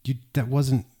that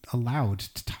wasn't allowed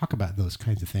to talk about those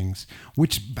kinds of things,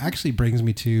 which actually brings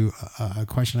me to a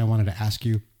question I wanted to ask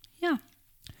you. Yeah.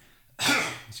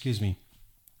 Excuse me.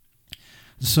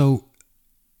 So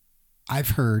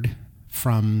I've heard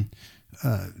from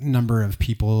a number of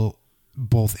people,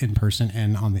 both in person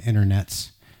and on the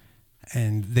internets,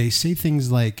 and they say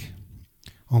things like,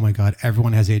 oh my God,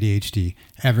 everyone has ADHD.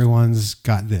 Everyone's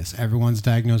got this. Everyone's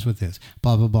diagnosed with this.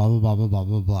 Blah, blah, blah, blah, blah, blah, blah,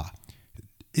 blah, blah.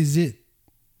 Is it,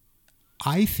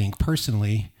 I think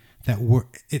personally, that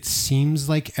it seems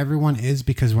like everyone is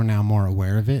because we're now more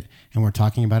aware of it and we're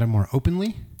talking about it more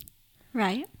openly.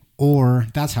 Right. Or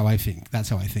that's how I think. That's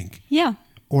how I think. Yeah.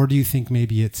 Or do you think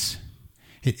maybe it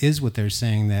is what they're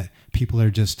saying, that people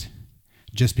are just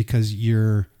because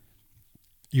you're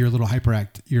a little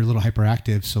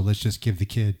hyperactive, so let's just give the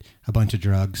kid a bunch of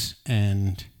drugs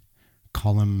and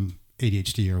call him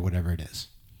ADHD or whatever it is.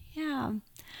 Yeah.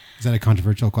 Is that a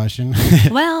controversial question?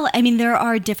 Well, I mean, there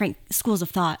are different schools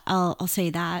of thought. I'll say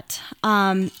that.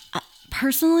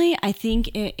 Personally, I think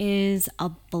it is a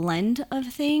blend of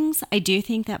things. I do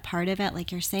think that part of it,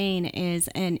 like you're saying, is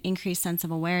an increased sense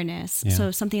of awareness. Yeah. So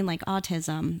something like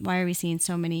autism, why are we seeing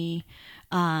so many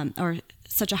or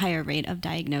such a higher rate of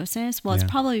diagnosis? Well, it's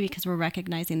probably because we're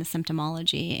recognizing the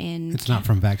symptomology. It's not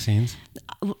from vaccines?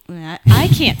 I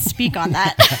can't speak on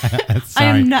that. Sorry.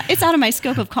 I'm not. It's out of my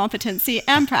scope of competency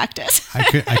and practice.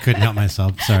 I couldn't help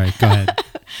myself. Sorry. Go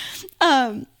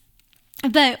ahead.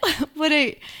 But what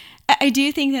I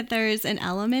do think that there's an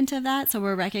element of that. So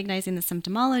we're recognizing the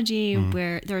symptomology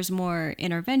where there's more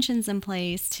interventions in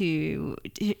place to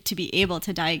be able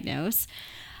to diagnose.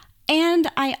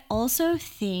 And I also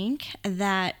think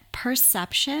that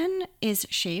perception is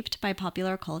shaped by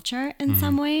popular culture in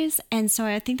some ways. And so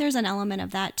I think there's an element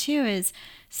of that too, is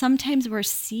sometimes we're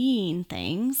seeing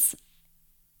things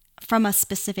from a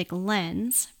specific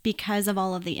lens because of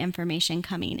all of the information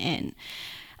coming in.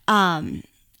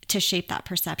 To shape that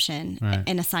perception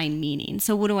and assign meaning.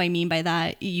 So what do I mean by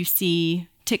that? You see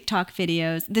TikTok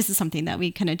videos. This is something that we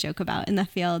kind of joke about in the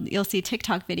field. You'll see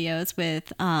TikTok videos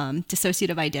with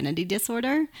dissociative identity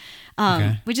disorder,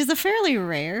 which is a fairly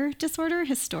rare disorder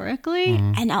historically.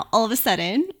 And now all of a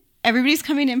sudden, everybody's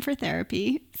coming in for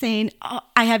therapy saying, oh,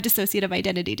 I have dissociative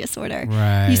identity disorder.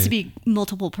 Right. It used to be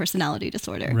multiple personality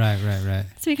disorder. Right.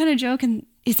 So we kind of joke, and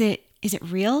is it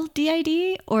real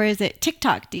DID or is it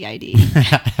TikTok DID?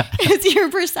 Because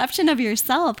your perception of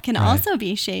yourself can also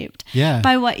be shaped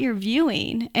by what you're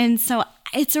viewing. And so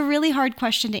it's a really hard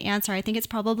question to answer. I think it's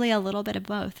probably a little bit of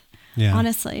both,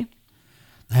 honestly.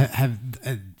 Have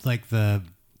like the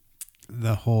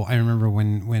whole, I remember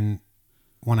when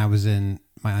I was in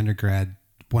my undergrad,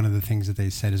 one of the things that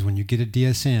they said is when you get a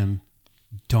DSM,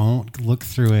 don't look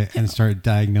through it and start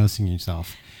diagnosing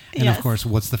yourself. And of course,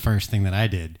 what's the first thing that I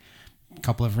did? A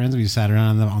couple of friends, we sat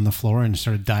around on the floor and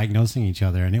started diagnosing each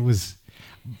other. And it was,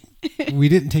 we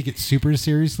didn't take it super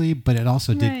seriously, but it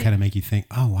also did kind of make you think,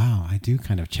 oh, wow, I do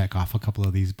kind of check off a couple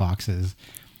of these boxes.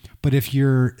 But if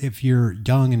you're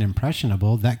young and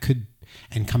impressionable, that could,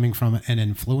 and coming from an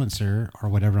influencer or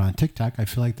whatever on TikTok, I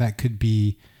feel like that could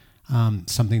be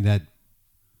something that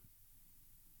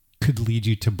could lead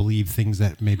you to believe things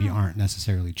that maybe aren't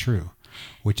necessarily true,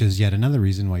 which is yet another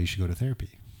reason why you should go to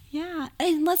therapy. Yeah.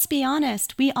 And let's be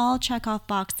honest, we all check off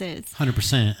boxes.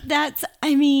 100%.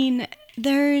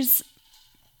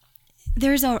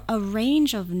 There's a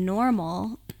range of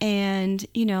normal, and,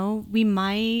 we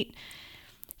might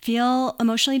feel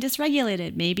emotionally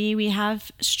dysregulated. Maybe we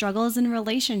have struggles in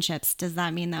relationships. Does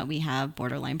that mean that we have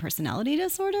borderline personality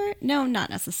disorder? No, not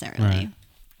necessarily. Right.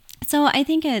 So I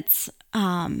think it's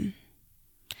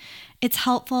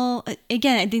helpful.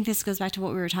 Again, I think this goes back to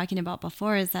what we were talking about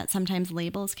before, is that sometimes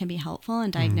labels can be helpful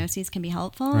and diagnoses can be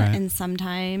helpful. Right. And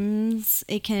sometimes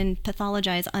it can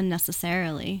pathologize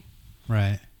unnecessarily.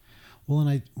 Right. Well,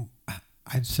 and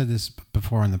I've said this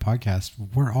before on the podcast,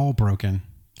 we're all broken.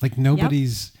 Like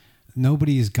nobody's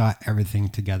got everything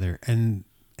together. And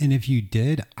if you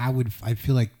did, I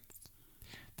feel like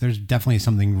there's definitely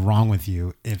something wrong with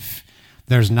you if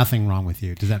there's nothing wrong with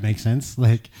you. Does that make sense?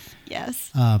 Like,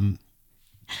 yes.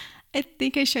 I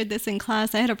think I shared this in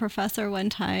class. I had a professor one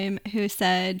time who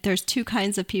said there's two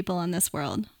kinds of people in this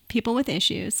world: people with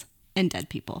issues and dead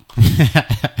people.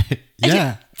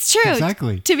 Yeah, it's true.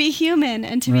 Exactly. To be human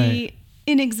and to Right. be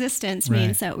in existence Right.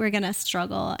 means that we're going to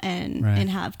struggle and Right. and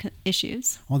have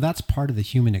issues. Well, that's part of the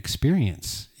human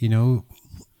experience, you know.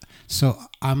 So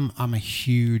I'm a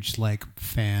huge like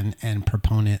fan and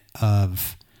proponent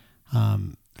of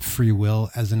free will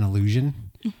as an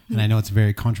illusion, and I know it's a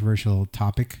very controversial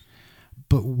topic,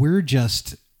 but we're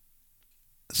just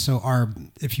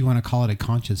if you want to call it a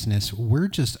consciousness, we're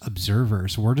just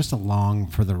observers. We're just along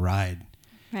for the ride,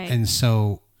 Right. and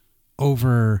so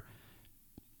over.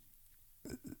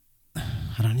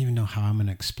 I don't even know how I'm going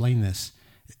to explain this.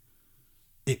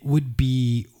 It would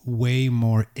be way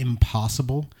more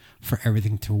impossible for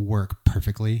everything to work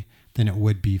perfectly than it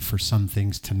would be for some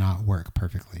things to not work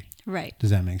perfectly. Right. Does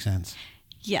that make sense?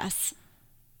 Yes.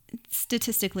 It's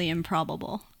statistically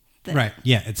improbable. Right.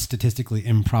 Yeah. It's statistically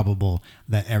improbable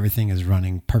that everything is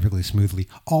running perfectly smoothly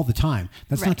all the time.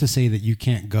 That's Right. not to say that you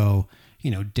can't go,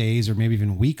 days or maybe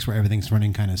even weeks where everything's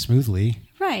running kind of smoothly.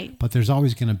 Right. But there's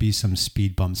always going to be some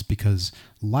speed bumps because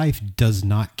life does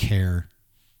not care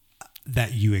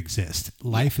that you exist.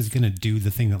 Life is going to do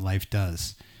the thing that life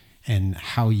does. And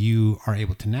how you are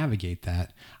able to navigate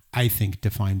that, I think,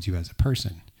 defines you as a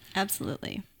person.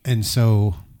 Absolutely. And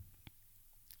so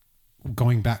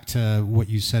going back to what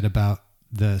you said about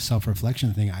the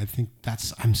self-reflection thing, I think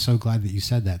I'm so glad that you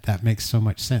said that. That makes so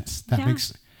much sense. That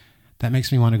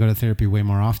makes me want to go to therapy way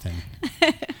more often.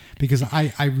 Because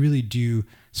I really do.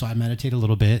 So I meditate a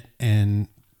little bit, and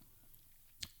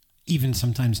even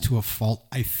sometimes to a fault,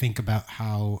 I think about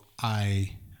how my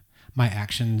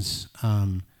actions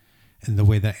and the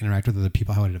way that I interact with other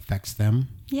people, how it affects them.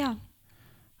 Yeah.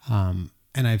 And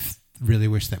I've really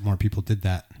wished that more people did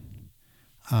that.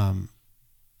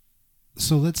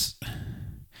 So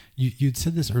you'd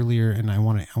said this earlier, and I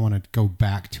want to go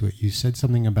back to it. You said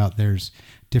something about there's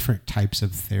different types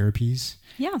of therapies.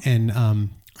 Yeah. And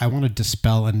I want to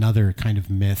dispel another kind of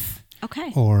myth.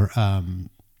 Okay. Or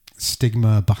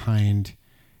stigma behind,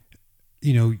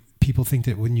 people think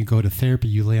that when you go to therapy,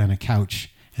 you lay on a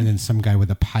couch and then some guy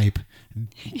with a pipe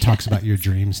talks about your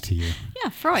dreams to you. Yeah,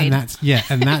 Freud. And that's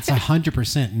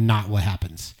 100% not what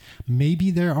happens.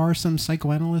 Maybe there are some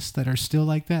psychoanalysts that are still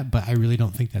like that, but I really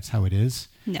don't think that's how it is.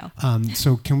 No.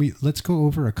 So let's go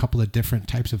over a couple of different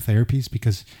types of therapies,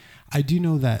 because I do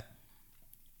know that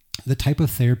the type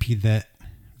of therapy that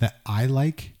I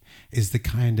like is the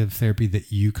kind of therapy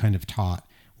that you kind of taught,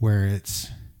 where it's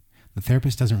the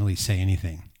therapist doesn't really say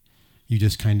anything. You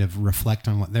just kind of reflect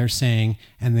on what they're saying.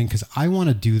 And then, because I want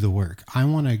to do the work, I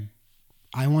want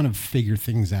to figure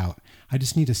things out. I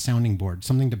just need a sounding board,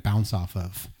 something to bounce off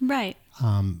of. Right.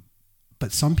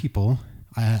 But some people,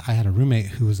 I had a roommate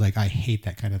who was like, I hate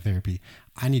that kind of therapy.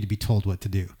 I need to be told what to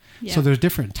do. Yeah. So there's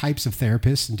different types of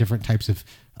therapists and different types of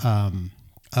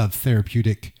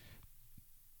therapeutic,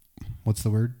 what's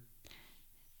the word?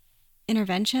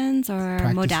 Interventions or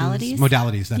Practices? modalities?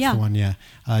 Modalities, that's Yeah. the one, yeah.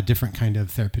 Different kind of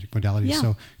therapeutic modalities. Yeah.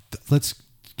 So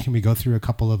can we go through a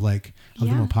couple of the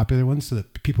Yeah. more popular ones so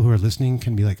that people who are listening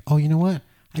can be like, oh, you know what?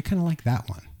 I kind of like that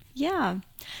one. Yeah.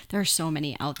 There are so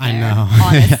many out there. I know.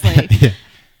 Honestly. Yeah.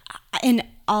 And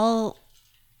I'll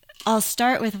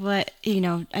start with what,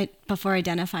 before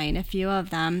identifying a few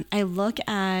of them, I look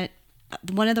at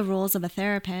one of the roles of a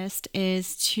therapist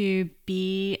is to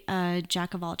be a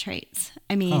jack of all trades.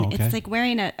 I mean, It's like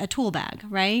wearing a tool bag,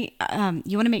 right?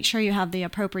 You want to make sure you have the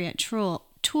appropriate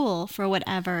tool for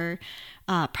whatever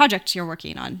project you're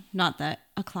working on. Not that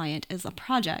a client is a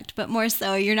project, but more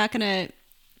so you're not going to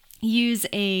use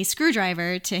a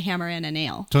screwdriver to hammer in a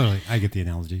nail. Totally. I get the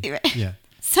analogy. Yeah.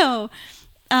 So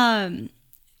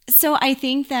I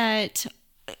think that,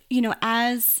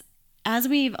 as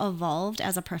we've evolved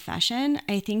as a profession,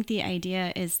 I think the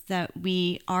idea is that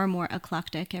we are more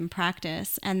eclectic in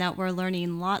practice and that we're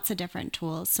learning lots of different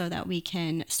tools so that we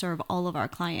can serve all of our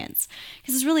clients.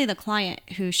 Because it's really the client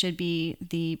who should be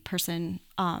the person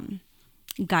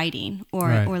guiding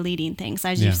or leading things.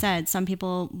 As you said, some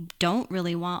people don't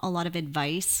really want a lot of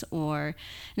advice, and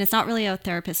it's not really a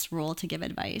therapist's role to give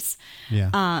advice.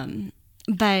 Yeah.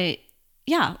 But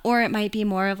yeah, or it might be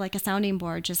more of like a sounding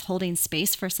board, just holding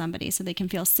space for somebody so they can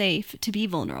feel safe to be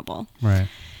vulnerable. Right.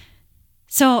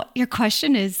 So your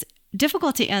question is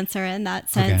difficult to answer in that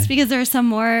sense because there's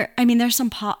some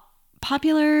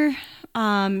popular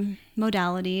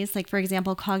modalities, like for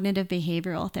example, cognitive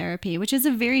behavioral therapy, which is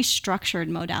a very structured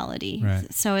modality.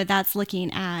 Right. So that's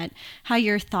looking at how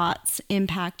your thoughts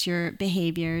impact your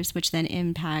behaviors, which then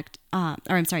impact,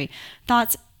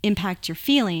 thoughts impact your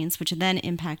feelings, which then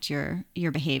impact your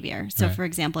behavior. So, Right. for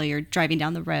example, you're driving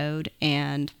down the road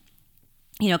and,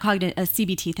 a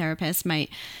CBT therapist might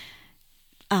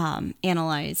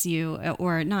analyze you,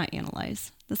 or not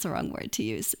analyze. That's the wrong word to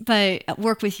use, but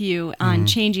work with you on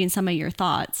changing some of your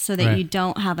thoughts so that Right. you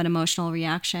don't have an emotional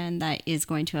reaction that is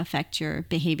going to affect your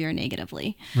behavior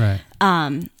negatively. Right.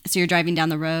 So you're driving down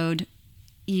the road,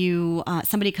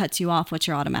 somebody cuts you off. What's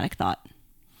your automatic thought?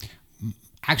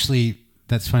 Actually,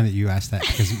 that's funny that you asked that,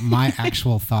 because my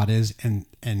actual thought is, and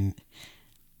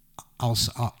I'll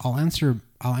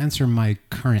answer my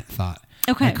current thought.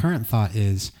 Okay. My current thought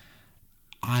is,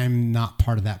 I'm not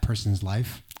part of that person's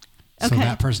life. So Okay.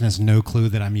 that person has no clue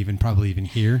that I'm probably even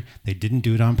here. They didn't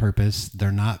do it on purpose.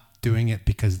 They're not doing it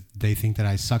because they think that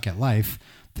I suck at life.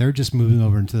 They're just moving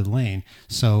over into the lane.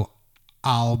 So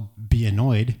I'll be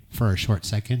annoyed for a short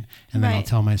second, and then I'll Right.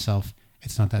 tell myself,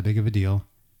 it's not that big of a deal.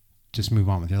 Just move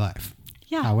on with your life.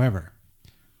 Yeah. However,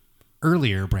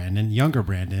 younger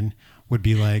Brandon would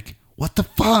be like, what the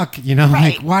fuck? Right.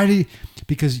 Like, why do you,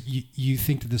 because you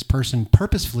think that this person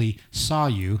purposefully saw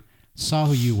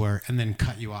who you were, and then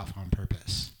cut you off on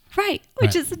purpose. Right.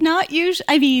 Which Right. is not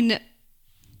usually,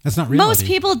 That's not reality. most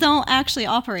people don't actually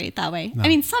operate that way.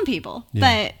 No. Some people, Yeah.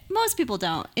 but most people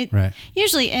don't. It Right.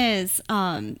 usually is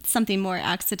something more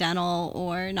accidental,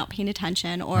 or not paying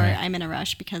attention, or Right. I'm in a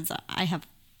rush because I have,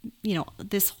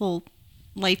 this whole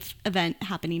life event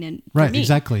happening for Right. me.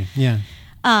 Exactly. Yeah.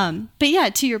 But yeah,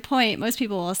 to your point, most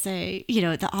people will say,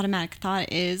 the automatic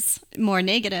thought is more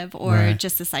negative, or Right.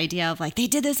 just this idea of like, they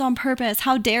did this on purpose.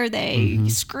 How dare they?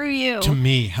 Screw you. To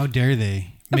me, how dare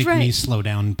they make me Right. slow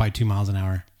down by 2 miles an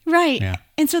hour? Right. Yeah.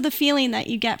 And so the feeling that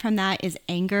you get from that is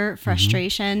anger,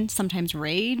 frustration, sometimes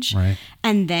rage. Right.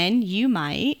 And then you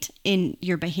might, in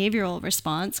your behavioral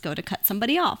response, go to cut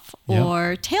somebody off, Yep.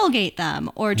 or tailgate them,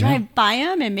 or drive by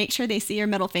them and make sure they see your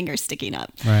middle finger sticking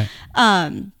up. Right.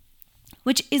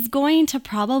 Which is going to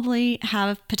probably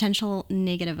have potential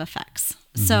negative effects.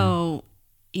 So,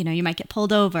 you might get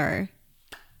pulled over.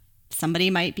 Somebody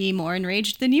might be more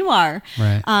enraged than you are.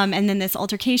 Right. And then this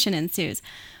altercation ensues.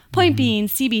 Point being,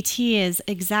 CBT is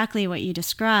exactly what you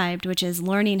described, which is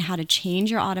learning how to change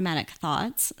your automatic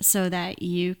thoughts so that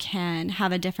you can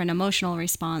have a different emotional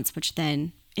response, which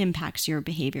then impacts your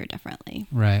behavior differently.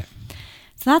 Right.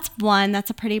 So that's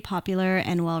a pretty popular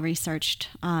and well-researched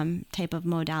type of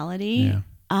modality.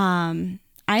 Yeah.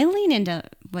 I lean into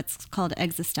what's called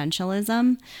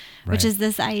existentialism, which Right. is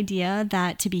this idea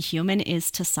that to be human is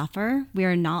to suffer. We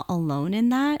are not alone in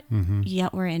that,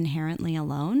 yet we're inherently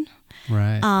alone.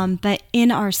 Right. But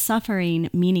in our suffering,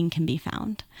 meaning can be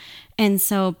found. And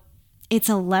so it's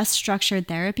a less structured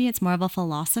therapy. It's more of a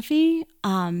philosophy,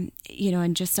 and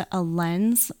just a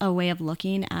lens, a way of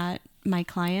looking at my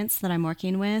clients that I'm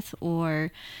working with,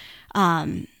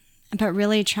 but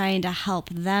really trying to help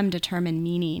them determine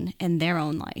meaning in their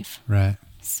own life. Right.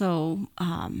 So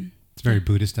It's very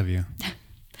Buddhist of you.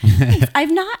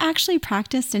 I've not actually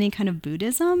practiced any kind of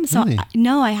Buddhism. So Really?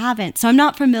 No, I haven't. So I'm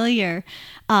not familiar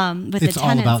with It's the all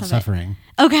tenets about of suffering.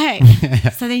 it. Okay.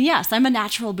 So then, yes, I'm a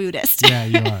natural Buddhist. Yeah,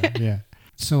 you are. Yeah.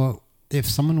 So if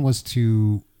someone was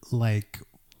to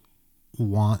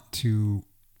want to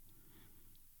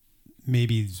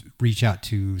maybe reach out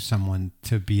to someone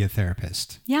to be a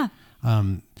therapist, Yeah.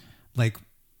 how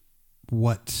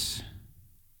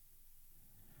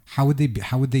would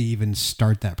they even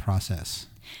start that process?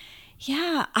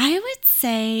 Yeah, I would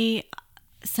say,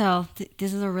 this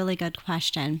is a really good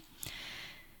question.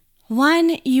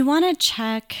 One, you want to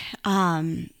check,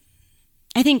 I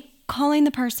think calling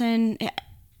the person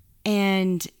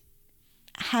and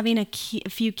having a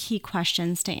few key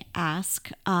questions to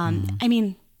ask.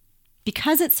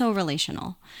 Because it's so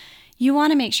relational, you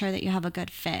want to make sure that you have a good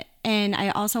fit. And I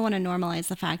also want to normalize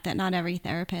the fact that not every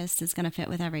therapist is going to fit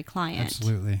with every client.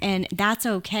 Absolutely. And that's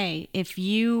okay. If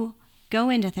you go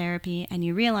into therapy and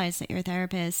you realize that your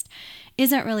therapist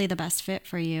isn't really the best fit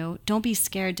for you, don't be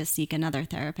scared to seek another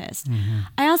therapist.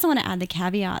 I also want to add the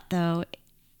caveat, though,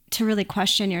 to really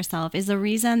question yourself. Is the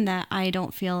reason that I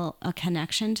don't feel a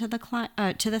connection to the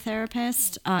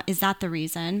therapist, is that the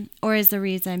reason? Or is the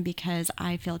reason because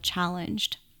I feel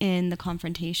challenged in the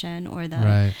confrontation or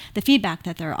the feedback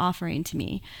that they're offering to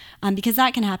me? Because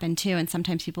that can happen too. And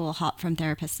sometimes people will hop from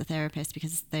therapist to therapist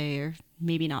because they're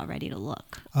maybe not ready to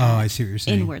look I see what you're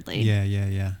saying. inwardly.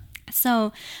 Yeah.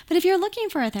 So, but if you're looking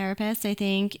for a therapist, I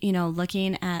think,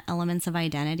 looking at elements of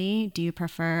identity. Do you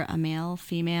prefer a male,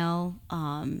 female,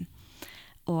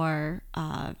 or,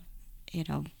 I'm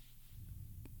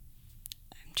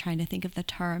trying to think of the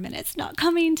term and it's not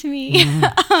coming to me.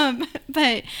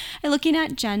 But looking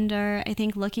at gender, I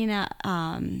think looking at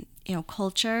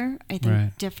culture. I think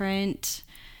Right. different,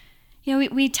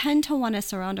 we tend to want to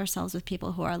surround ourselves with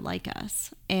people who are like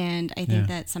us. And I think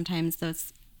that sometimes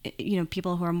those,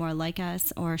 people who are more like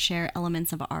us or share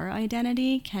elements of our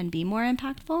identity can be more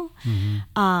impactful.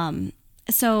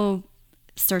 So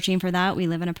searching for that, we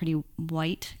live in a pretty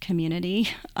white community.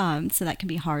 So that can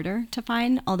be harder to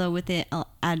find. Although with the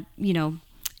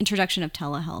introduction of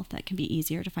telehealth, that can be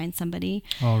easier to find somebody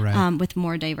with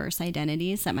more diverse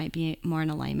identities that might be more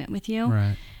in alignment with you.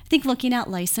 Right. I think looking at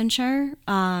licensure,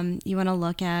 you want to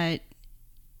look at,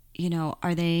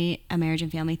 are they a marriage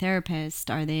and family therapist?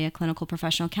 Are they a clinical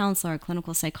professional counselor,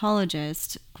 clinical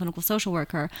psychologist, clinical social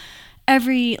worker?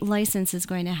 Every license is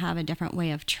going to have a different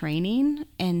way of training.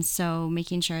 And so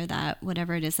making sure that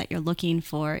whatever it is that you're looking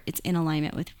for, it's in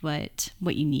alignment with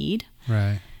what you need.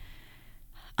 Right.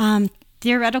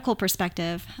 Theoretical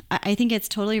perspective, I think it's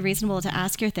totally reasonable to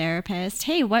ask your therapist,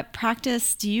 hey, what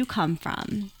practice do you come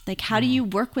from? Like, how do you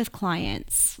work with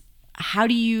clients? How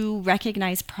do you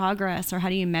recognize progress, or how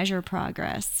do you measure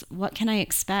progress? What can I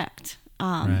expect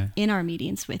in our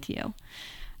meetings with you?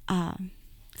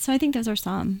 So I think those are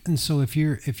some. And so if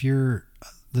you're,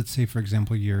 let's say, for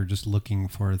example, you're just looking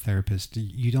for a therapist,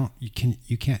 you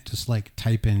can't just like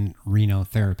type in Reno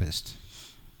therapist.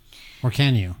 Or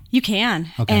can you? You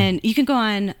can. Okay. And you can go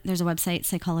on, there's a website,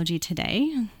 Psychology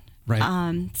Today.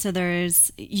 Right. So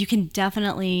you can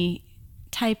definitely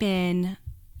type in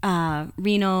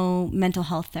Reno mental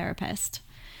health therapist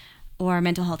or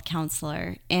mental health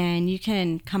counselor, and you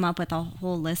can come up with a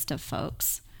whole list of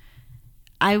folks.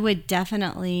 I would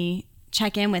definitely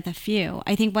check in with a few.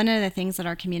 I think one of the things that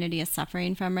our community is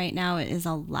suffering from right now is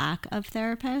a lack of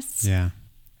therapists. Yeah.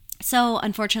 So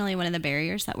unfortunately, one of the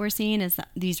barriers that we're seeing is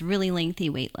these really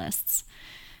lengthy wait lists.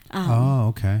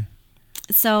 Okay.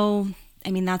 So,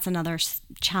 I mean, that's another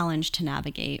challenge to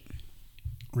navigate.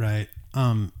 Right.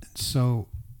 So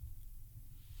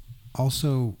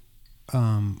also,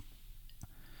 I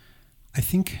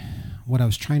think what I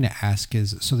was trying to ask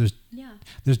is, so there's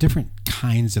different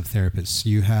kinds of therapists.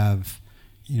 You have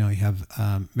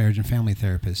marriage and family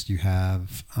therapists. You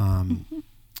have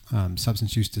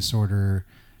substance use disorder,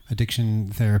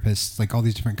 addiction therapists, like all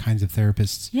these different kinds of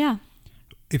therapists. Yeah.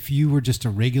 If you were just a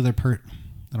regular I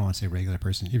don't want to say regular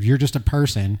person. If you're just a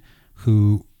person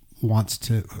who wants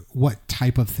to, what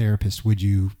type of therapist would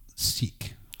you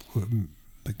seek?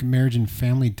 Like marriage and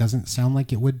family doesn't sound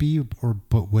like it would be,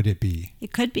 but would it be?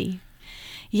 It could be.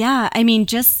 Yeah. I mean,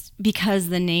 just because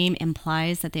the name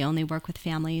implies that they only work with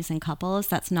families and couples,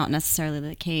 that's not necessarily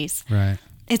the case. Right.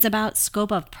 It's about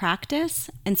scope of practice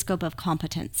and scope of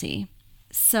competency.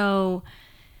 So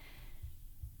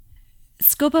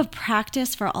scope of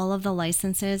practice for all of the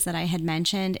licenses that I had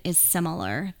mentioned is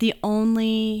similar. The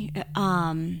only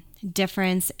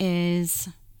difference is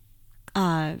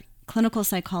clinical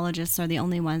psychologists are the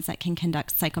only ones that can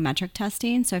conduct psychometric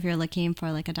testing. So if you're looking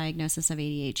for like a diagnosis of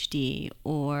ADHD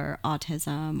or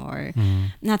autism, or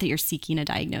not that you're seeking a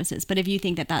diagnosis, but if you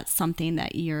think that that's something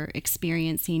that you're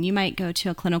experiencing, you might go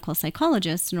to a clinical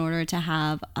psychologist in order to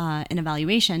have an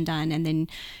evaluation done and then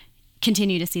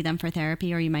continue to see them for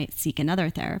therapy, or you might seek another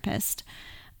therapist.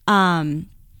 Not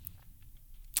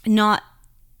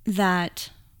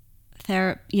that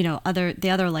the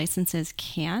other licenses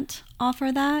can't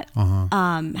offer that.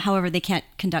 However, they can't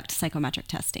conduct psychometric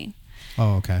testing.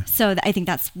 Oh, okay. So I think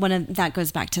that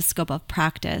goes back to scope of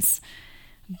practice.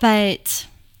 But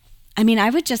I mean, I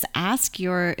would just ask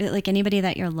anybody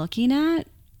that you're looking at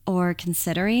or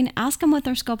considering, ask them what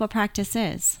their scope of practice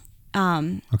is.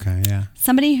 Okay. Yeah.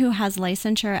 Somebody who has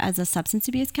licensure as a substance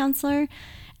abuse counselor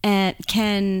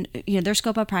their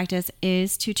scope of practice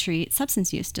is to treat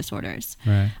substance use disorders,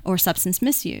 right, or substance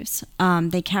misuse.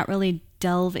 They can't really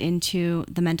delve into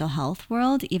the mental health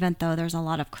world, even though there's a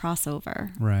lot of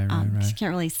crossover. Right. You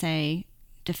can't really say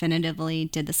definitively,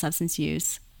 did the substance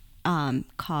use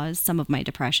cause some of my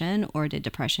depression, or did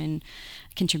depression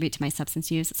contribute to my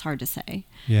substance use? It's hard to say.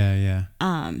 Yeah.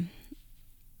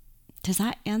 Does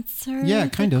that answer? Yeah,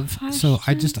 kind of. Question? So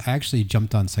I actually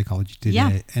jumped on Psychology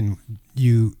Today, and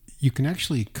you can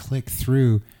actually click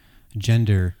through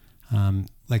gender.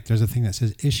 Like there's a thing that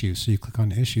says issues. So you click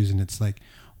on issues, and it's like,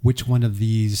 which one of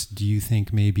these do you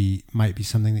think might be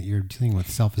something that you're dealing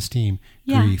with? Self-esteem,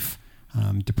 grief,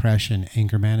 depression,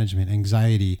 anger management,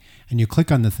 anxiety. And you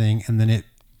click on the thing, and then it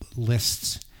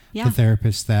lists the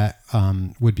therapists that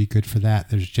would be good for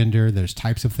that. There's gender, there's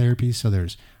types of therapy. So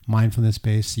there's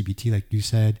mindfulness-based, CBT, like you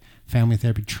said, family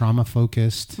therapy,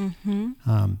 trauma-focused,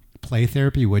 play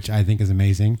therapy, which I think is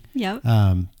amazing. Yep.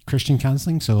 Christian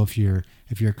counseling. So if you're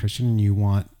a Christian and you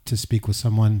want to speak with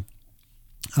someone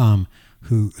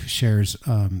who shares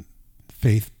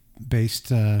faith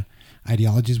based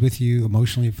ideologies with you,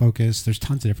 emotionally focused. There's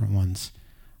tons of different ones.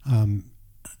 I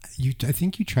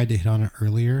think you tried to hit on it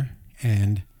earlier,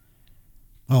 and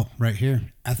right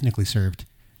here, ethnically served.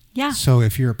 Yeah. So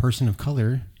if you're a person of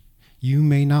color, you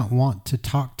may not want to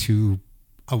talk to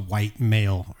a white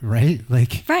male, right?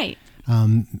 Like, right.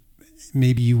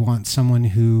 Maybe you want someone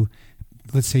who,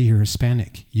 let's say you're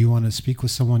Hispanic, you want to speak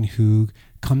with someone who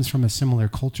comes from a similar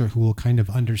culture, who will kind of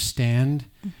understand,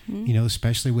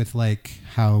 especially with like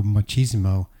how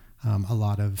machismo a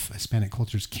lot of Hispanic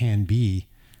cultures can be.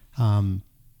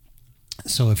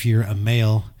 So if you're a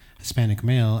male, Hispanic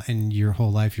male, and your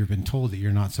whole life you've been told that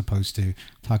you're not supposed to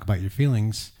talk about your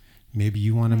feelings, maybe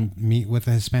you want to meet with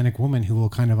a Hispanic woman who will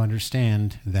kind of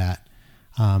understand that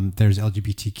there's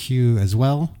LGBTQ as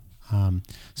well.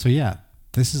 So yeah,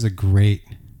 this is a great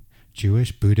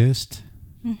Jewish, Buddhist,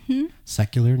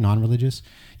 secular, non-religious.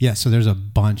 Yeah, so there's a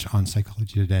bunch on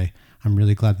Psychology Today. I'm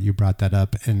really glad that you brought that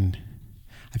up, and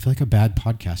I feel like a bad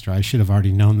podcaster. I should have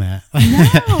already known that.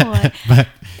 No. But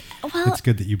it's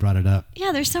good that you brought it up.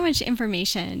 Yeah, there's so much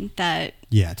information that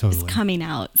totally is coming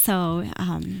out. So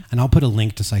and I'll put a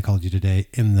link to Psychology Today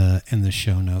in the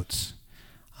show notes.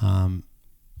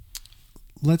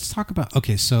 Let's talk about,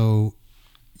 okay, so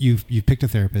you've picked a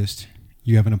therapist,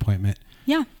 you have an appointment.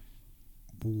 Yeah.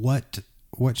 What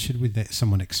should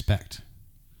someone expect?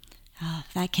 Oh,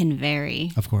 that can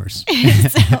vary. Of course.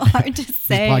 It's so hard to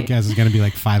say. This podcast is going to be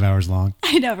like 5 hours long.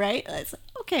 I know, right? It's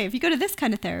okay, if you go to this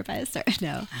kind of therapist, or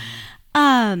no.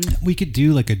 We could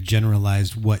do like a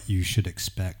generalized what you should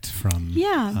expect from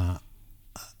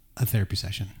a therapy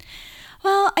session.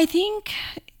 Well, I think,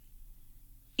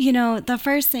 the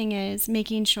first thing is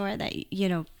making sure that,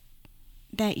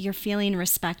 that you're feeling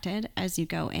respected as you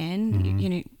go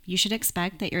in. You should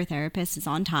expect that your therapist is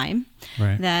on time,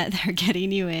 right, that they're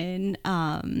getting you in.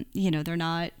 They're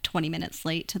not 20 minutes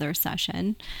late to their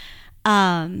session.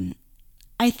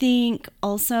 I think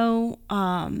also,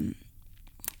 I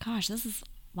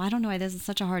don't know why this is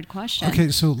such a hard question. Okay,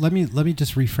 so let me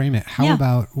just reframe it. How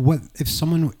about what if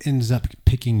someone ends up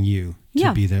picking you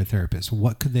to be their therapist?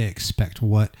 What could they expect?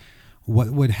 What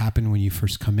would happen when you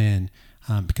first come in?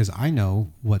 Because I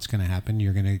know what's going to happen.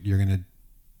 You're gonna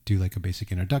do like a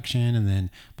basic introduction, and then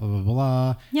blah blah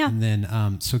blah. Yeah. And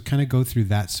then so kind of go through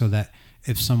that, so that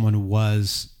if someone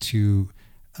was to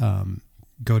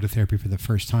go to therapy for the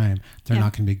first time, they're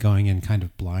not going to be going in kind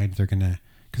of blind. They're gonna,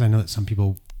 because I know that some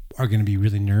people are going to be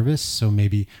really nervous, so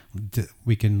maybe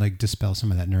we can like dispel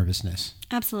some of that nervousness.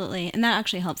 Absolutely. And that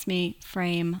actually helps me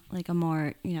frame like a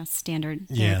more, standard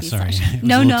therapy sorry. session. It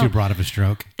was a little too broad of a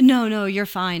stroke. No, you're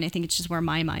fine. I think it's just where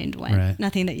my mind went. Right.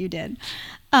 Nothing that you did.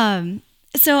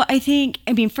 So I think,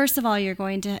 first of all,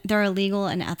 there are legal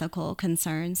and ethical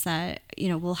concerns that,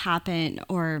 will happen,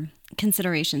 or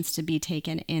considerations to be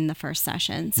taken in the first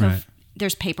session. So if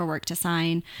there's paperwork to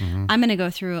sign, I'm going to go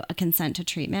through a consent to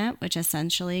treatment, which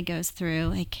essentially goes through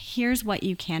like, here's what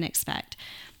you can expect.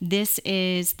 This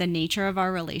is the nature of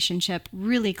our relationship,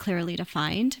 really clearly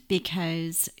defined,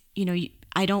 because,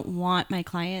 I don't want my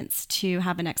clients to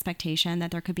have an expectation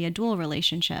that there could be a dual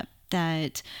relationship,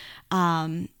 that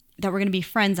we're going to be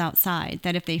friends outside,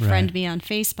 that if they friend me on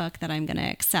Facebook, that I'm going to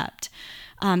accept.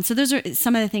 So those are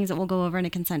some of the things that we'll go over in a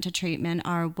consent to treatment.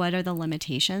 Are what are the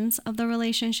limitations of the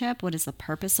relationship? What is the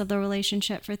purpose of the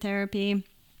relationship for therapy?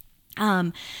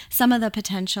 Some of the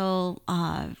potential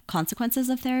consequences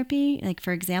of therapy, like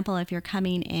for example, if you're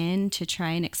coming in to try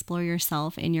and explore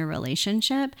yourself in your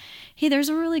relationship, hey, there's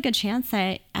a really good chance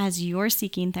that as you're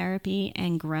seeking therapy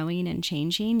and growing and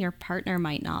changing, your partner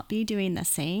might not be doing the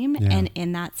same. Yeah. And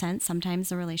in that sense, sometimes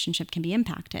the relationship can be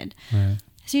impacted. Right.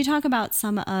 So you talk about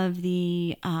some of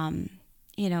the,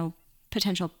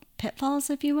 potential pitfalls,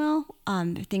 if you will,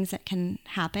 things that can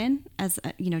happen as,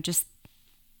 just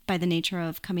by the nature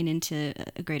of coming into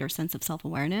a greater sense of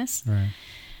self-awareness. Right.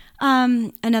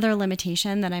 Another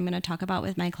limitation that I'm going to talk about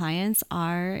with my clients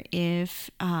are if,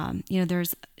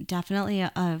 there's definitely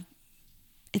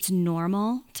it's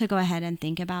normal to go ahead and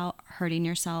think about hurting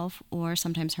yourself or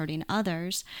sometimes hurting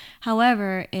others.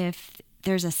 However, if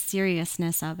there's a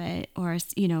seriousness of it, or,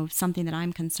 something that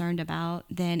I'm concerned about,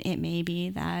 then it may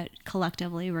be that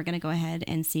collectively we're going to go ahead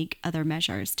and seek other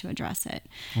measures to address it,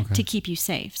 to keep you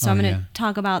safe. So I'm going to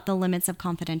talk about the limits of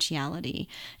confidentiality.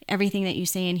 Everything that you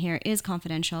say in here is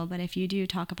confidential, but if you do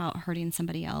talk about hurting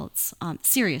somebody else,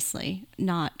 seriously,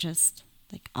 not just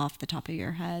like off the top of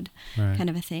your head kind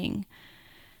of a thing.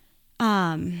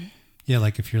 Yeah,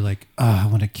 like if you're like, oh, I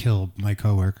want to kill my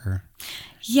coworker.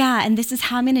 Yeah, and this is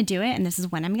how I'm going to do it, and this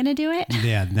is when I'm going to do it.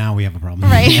 Yeah, now we have a problem.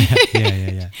 Right.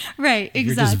 Yeah. Right, exactly. If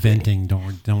you're just venting,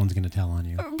 no one's going to tell on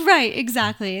you. Right,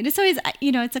 exactly. And it's always,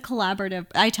 it's a collaborative.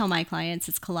 I tell my clients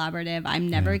it's collaborative. I'm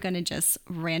never going to just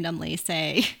randomly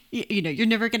say, you're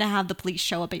never going to have the police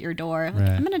show up at your door. Like,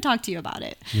 I'm going to talk to you about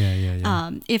it.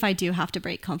 Yeah. If I do have to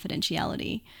break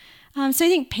confidentiality. So I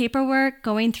think paperwork,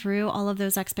 going through all of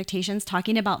those expectations,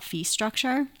 talking about fee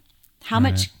structure. How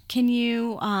much can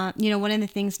you, one of the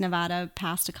things Nevada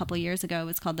passed a couple of years ago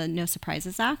was called the No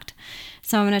Surprises Act.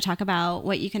 So I'm going to talk about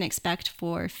what you can expect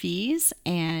for fees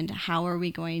and how are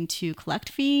we going to collect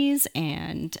fees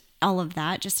and all of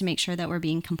that, just to make sure that we're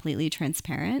being completely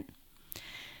transparent.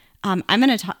 I'm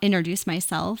going to introduce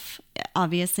myself,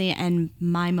 obviously, and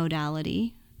my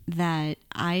modality that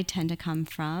I tend to come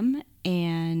from,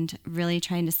 and really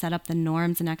trying to set up the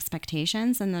norms and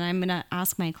expectations. And then I'm going to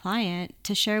ask my client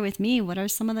to share with me what are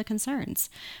some of the concerns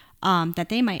that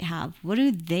they might have. What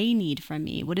do they need from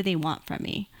me? What do they want from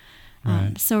me?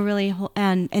 Right. So really,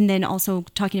 and then also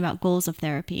talking about goals of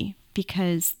therapy,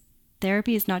 because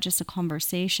therapy is not just a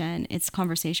conversation, it's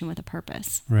conversation with a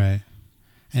purpose. Right.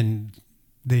 And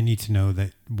they need to know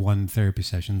that one therapy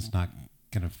session is not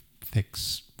going to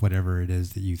fix whatever it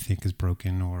is that you think is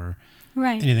broken or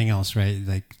anything else, right?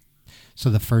 Like, so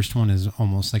the first one is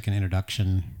almost like an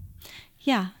introduction.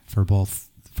 Yeah. For both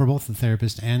the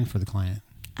therapist and for the client.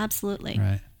 Absolutely.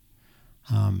 Right.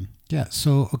 Yeah.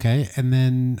 So, okay. And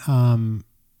then,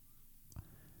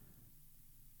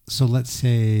 so let's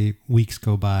say weeks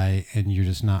go by and you're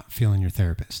just not feeling your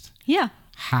therapist. Yeah.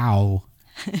 How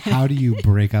do you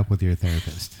break up with your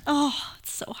therapist? Oh,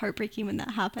 it's so heartbreaking when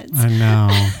that happens. I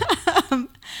know.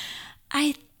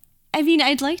 I mean,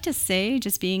 I'd like to say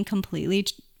just being completely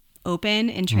open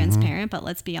and transparent, but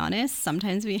let's be honest,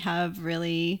 sometimes we have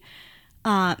really,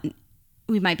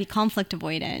 we might be conflict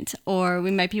avoidant, or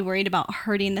we might be worried about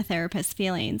hurting the therapist's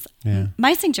feelings. Yeah.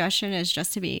 My suggestion is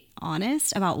just to be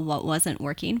honest about what wasn't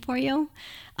working for you.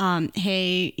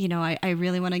 Hey, I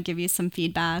really want to give you some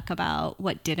feedback about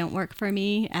what didn't work for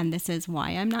me, and this is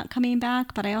why I'm not coming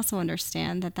back. But I also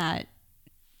understand that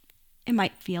it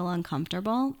might feel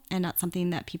uncomfortable and not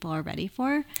something that people are ready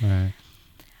for. Right.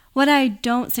 What I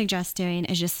don't suggest doing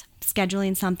is just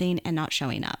scheduling something and not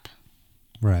showing up.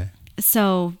 Right.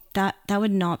 So that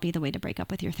would not be the way to break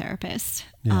up with your therapist.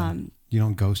 Yeah. You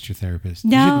don't ghost your therapist.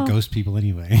 No. You shouldn't ghost people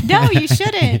anyway. No, you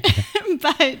shouldn't.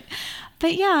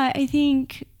 But yeah, I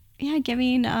think,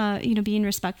 giving, being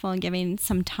respectful and giving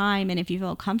some time. And if you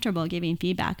feel comfortable, giving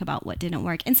feedback about what didn't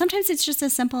work. And sometimes it's just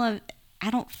as simple as,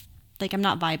 I'm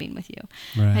not vibing with you.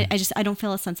 Right. I don't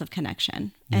feel a sense of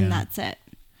connection, and that's it.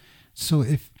 So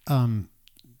if,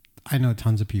 I know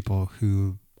tons of people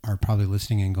who are probably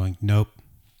listening and going, nope,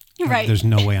 right. There's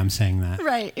no way I'm saying that.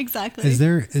 Right. Exactly. Is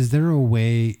there a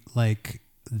way like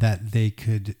that they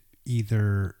could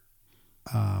either,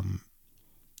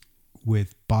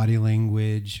 with body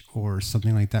language or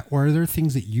something like that, or are there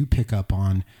things that you pick up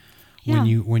on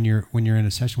when you're in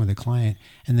a session with a client,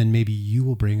 and then maybe you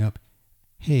will bring up,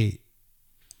 hey,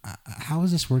 how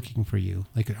is this working for you?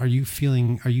 Like, are you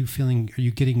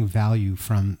getting value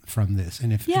from this?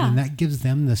 And and that gives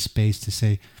them the space to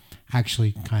say,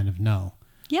 actually kind of no.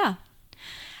 Yeah.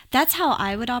 That's how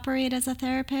I would operate as a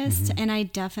therapist. And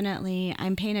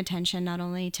I'm paying attention not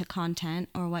only to content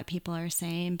or what people are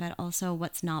saying, but also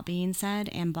what's not being said,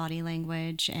 and body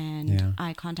language and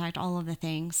eye contact, all of the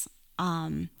things,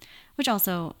 which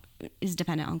also is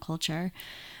dependent on culture.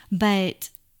 But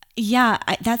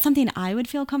that's something I would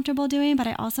feel comfortable doing. But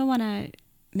I also want to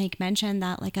make mention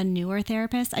that, like, a newer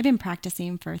therapist, I've been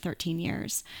practicing for 13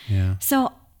 years. Yeah.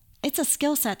 So it's a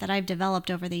skill set that I've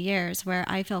developed over the years where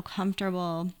I feel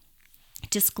comfortable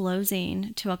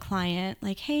disclosing to a client,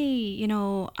 like, hey,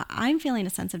 I'm feeling a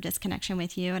sense of disconnection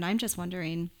with you, and I'm just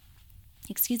wondering,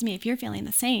 excuse me, if you're feeling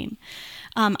the same.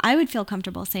 I would feel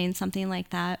comfortable saying something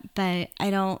like that, but I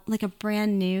don't, like, a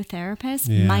brand new therapist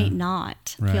might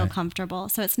not feel comfortable.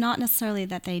 So it's not necessarily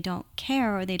that they don't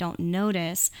care or they don't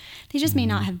notice. They just may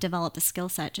not have developed the skill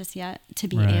set just yet to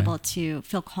be able to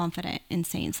feel confident in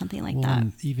saying something like that.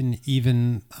 And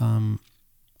even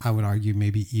I would argue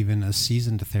maybe even a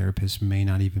seasoned therapist may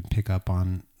not even pick up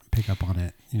on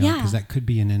it, because that could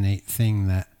be an innate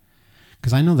thing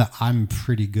because I know that I'm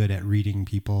pretty good at reading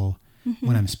people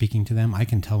when I'm speaking to them. I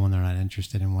can tell when they're not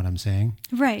interested in what I'm saying.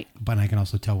 Right. But I can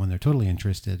also tell when they're totally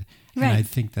interested. Right. And I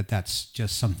think that that's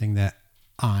just something that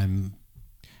I'm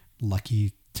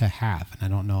lucky to have.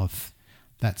 And I don't know if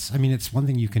it's one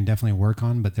thing you can definitely work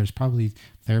on, but there's probably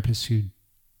therapists who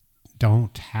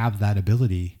don't have that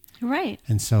ability. Right.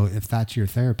 And so if that's your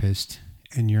therapist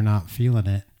and you're not feeling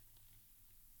it,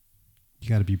 you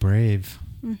got to be brave,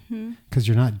 because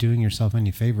you're not doing yourself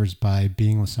any favors by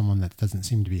being with someone that doesn't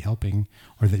seem to be helping,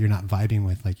 or that you're not vibing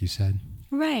with, like you said.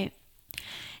 Right.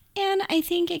 And I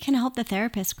think it can help the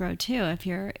therapist grow too, if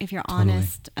you're Totally.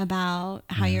 honest about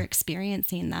how you're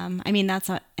experiencing them. I mean, that's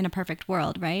in a perfect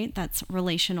world, right? That's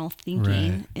relational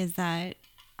thinking, Right. is that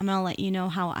I'm going to let you know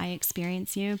how I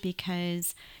experience you,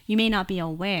 because you may not be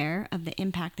aware of the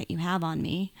impact that you have on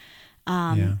me.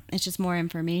 It's just more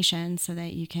information so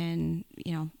that you can,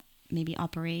 maybe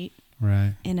operate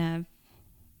Right. in a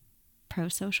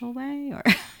pro-social way, or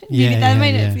maybe that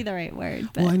might not be the right word.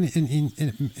 But. Well, and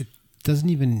it doesn't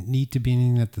even need to be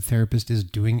anything that the therapist is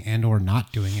doing and or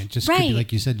not doing. It just could be,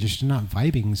 like you said, just not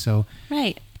vibing. So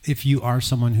if you are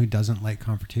someone who doesn't like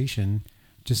confrontation,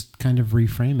 just kind of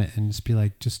reframe it and just be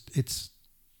like,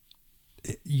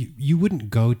 you wouldn't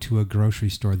go to a grocery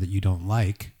store that you don't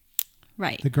like.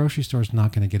 Right. The grocery store is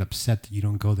not going to get upset that you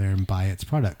don't go there and buy its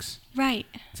products. Right.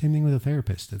 Same thing with a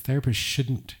therapist. The therapist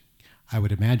shouldn't, I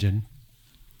would imagine.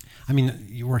 I mean,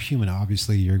 you are human.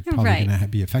 Obviously, you're probably going to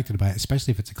be affected by it,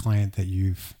 especially if it's a client that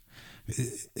you've,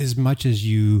 as much as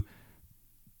you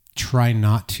try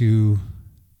not to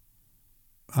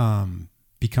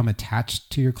become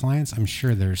attached to your clients. I'm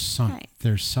sure there's some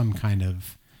kind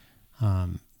of,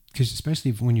 because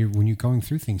especially when you're going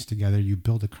through things together, you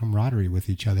build a camaraderie with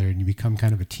each other and you become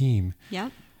kind of a team.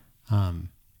 Yep.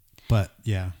 But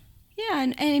yeah. Yeah.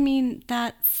 And I mean,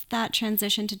 that's that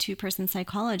transition to two-person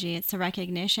psychology. It's a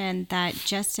recognition that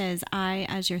just as I,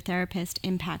 as your therapist,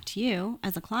 impact you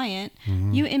as a client,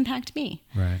 you impact me.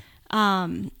 Right.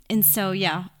 And so,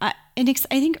 I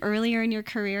think earlier in your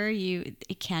career,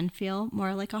 it can feel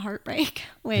more like a heartbreak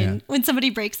when somebody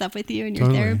breaks up with you in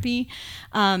your therapy.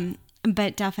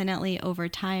 But definitely over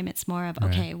time, it's more of,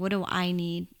 okay, what do I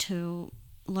need to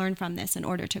learn from this in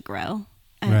order to grow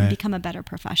and become a better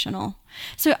professional?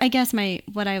 So I guess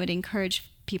what I would encourage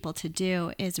people to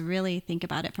do is really think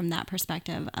about it from that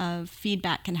perspective of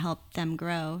feedback can help them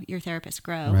grow, your therapist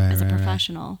grow as a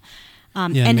professional.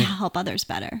 And help others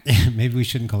better. Maybe we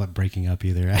shouldn't call it breaking up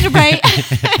either. Right.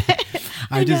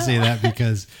 I just say that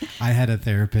because I had a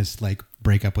therapist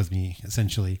break up with me,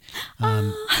 essentially. We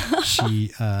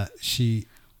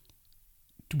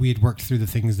had worked through the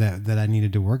things that I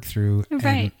needed to work through.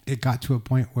 And it got to a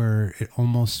point where it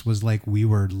almost was like we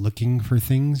were looking for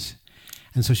things.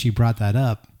 And so she brought that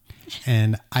up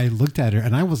and I looked at her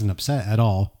and I wasn't upset at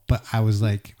all, but I was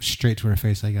straight to her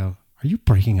face. I go, "Are you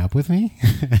breaking up with me?"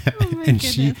 And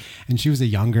she was a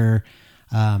younger,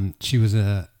 she was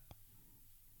not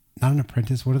an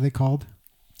apprentice. What are they called?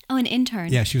 Oh, an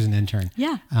intern. Yeah, she was an intern.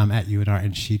 Yeah. At UNR,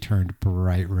 and she turned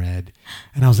bright red.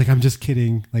 And I was like, "I'm just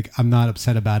kidding. I'm not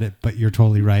upset about it, but you're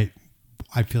totally right.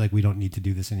 I feel like we don't need to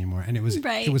do this anymore." And it was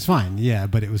fine. Yeah,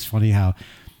 but it was funny how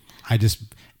I just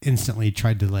instantly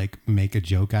tried to make a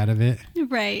joke out of it.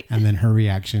 Right. And then her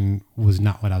reaction was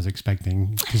not what I was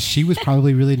expecting, because she was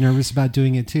probably really nervous about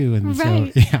doing it too. And so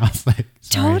I was like,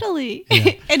 sorry. Totally.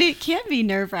 Yeah. And it can be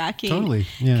nerve-wracking. Totally.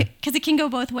 Yeah. Because it can go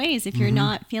both ways. If you're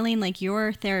not feeling like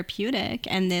you're therapeutic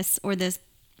and this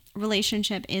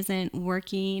relationship isn't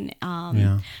working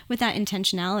with that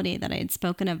intentionality that I had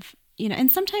spoken of,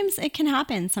 and sometimes it can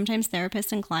happen. Sometimes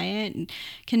therapist and client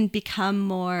can become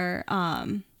more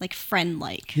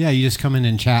friend-like. Yeah, you just come in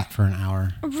and chat for an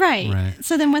hour. Right.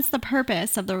 So then what's the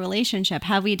purpose of the relationship?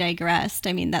 Have we digressed?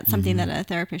 I mean, that's something that a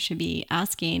therapist should be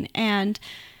asking and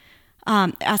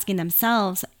asking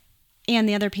themselves. And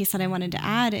the other piece that I wanted to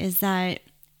add is that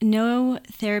no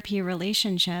therapy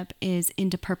relationship is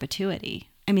into perpetuity.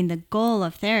 I mean, the goal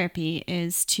of therapy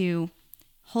is to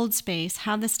hold space,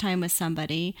 have this time with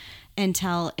somebody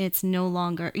until it's no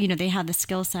longer, they have the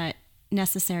skill set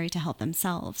necessary to help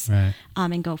themselves,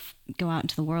 and go out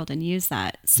into the world and use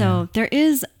that. So there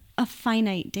is a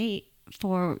finite date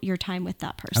for your time with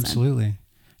that person. Absolutely.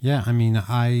 Yeah. I mean,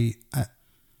 I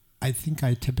think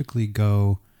I typically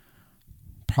go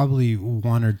probably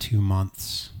 1 or 2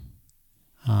 months,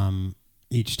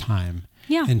 each time.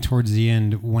 Yeah. And towards the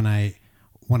end, when I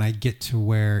get to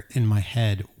where in my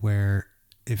head, where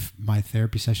if my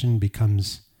therapy session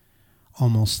becomes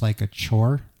almost like a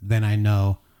chore, then I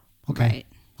know, okay,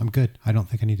 I'm good. I don't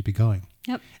think I need to be going.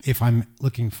 Yep. If I'm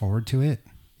looking forward to it,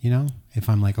 if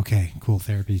I'm like, okay, cool,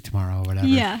 therapy tomorrow or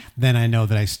whatever, then I know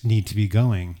that I need to be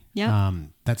going. Yep.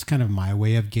 That's kind of my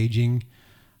way of gauging,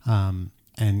 and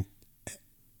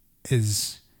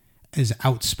as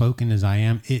outspoken as I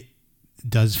am, it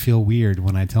does feel weird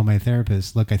when I tell my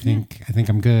therapist, "Look, I think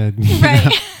I'm good."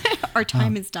 Right. Our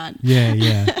time is done.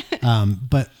 Yeah.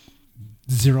 But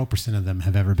 0% of them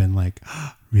have ever been like,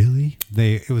 oh, really?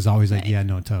 It was always like, yeah,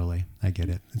 no, totally. I get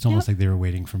it. It's almost like they were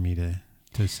waiting for me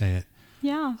to say it.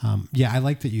 Yeah. I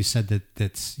like that you said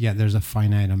there's a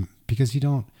finite, because you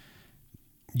don't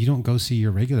go see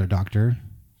your regular doctor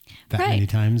that many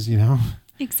times,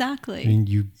 Exactly. I mean,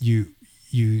 you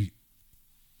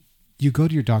go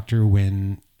to your doctor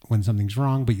when something's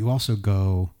wrong, but you also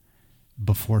go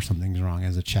before something's wrong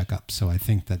as a checkup. So I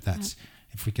think that's,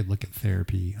 if we could look at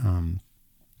therapy,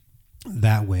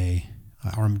 that way,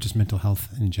 or just mental health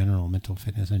in general, mental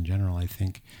fitness in general, I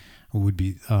think would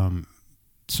be,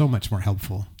 so much more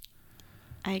helpful.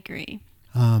 I agree.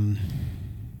 I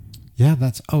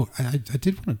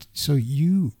did want to, so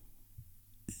you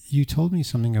told me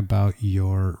something about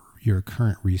your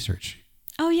current research.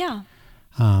 Oh yeah.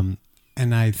 And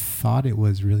I thought it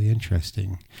was really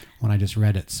interesting when I just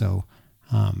read it. So,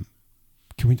 I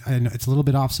know it's a little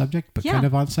bit off subject, but kind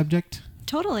of on subject.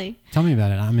 Totally. Tell me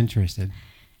about it. I'm interested.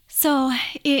 So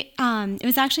it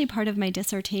was actually part of my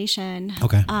dissertation.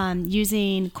 Okay.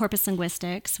 Using corpus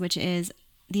linguistics, which is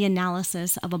the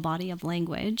analysis of a body of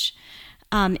language,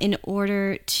 in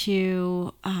order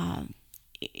to,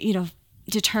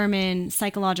 determine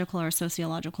psychological or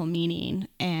sociological meaning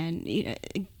and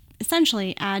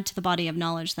essentially add to the body of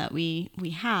knowledge that we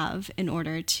have in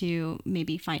order to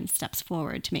maybe find steps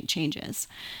forward to make changes.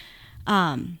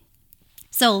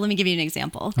 So let me give you an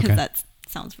example, because that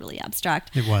sounds really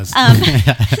abstract. It was.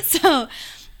 So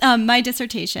my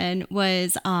dissertation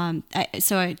was,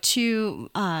 two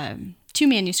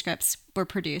manuscripts were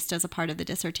produced as a part of the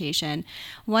dissertation.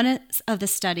 One of the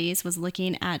studies was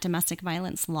looking at domestic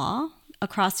violence law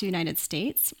across the United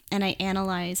States, and I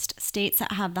analyzed states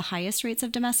that have the highest rates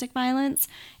of domestic violence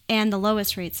and the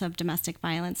lowest rates of domestic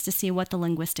violence to see what the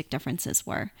linguistic differences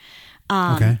were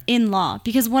in law.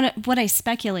 Because what I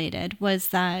speculated was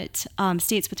that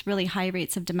states with really high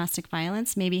rates of domestic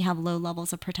violence maybe have low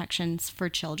levels of protections for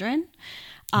children,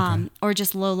 or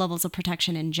just low levels of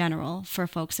protection in general for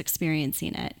folks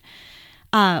experiencing it.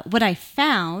 What I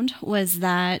found was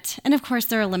that, and of course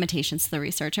there are limitations to the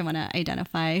research I want to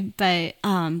identify, but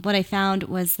what I found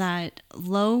was that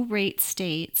low rate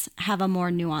states have a more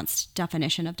nuanced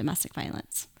definition of domestic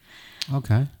violence.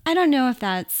 Okay. I don't know if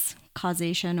that's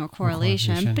causation or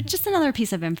correlation, but just another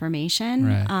piece of information.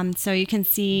 Right. So you can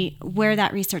see where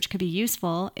that research could be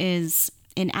useful is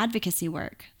in advocacy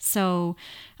work. So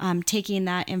taking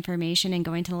that information and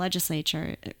going to the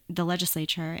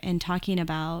legislature and talking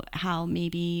about how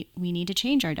maybe we need to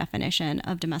change our definition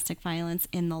of domestic violence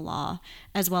in the law,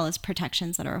 as well as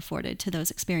protections that are afforded to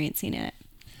those experiencing it.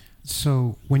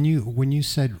 So when you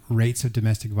said rates of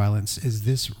domestic violence, is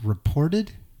this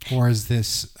reported, or is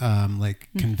this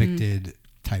convicted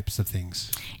types of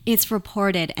things? It's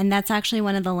reported, and that's actually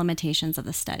one of the limitations of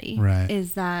the study. Right.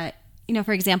 Is that,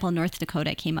 for example, North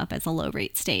Dakota came up as a low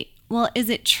rate state. Well, is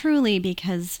it truly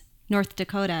because North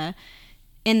Dakota,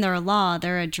 in their law,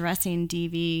 they're addressing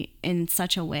DV in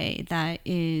such a way that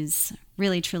is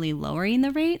really truly lowering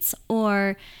the rates?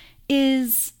 Or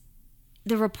is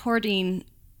the reporting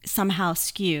somehow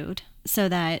skewed so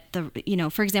that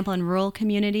for example, in rural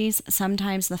communities,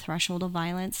 sometimes the threshold of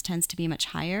violence tends to be much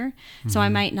higher. Mm-hmm. So I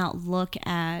might not look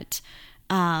at,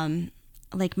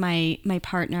 like my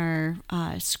partner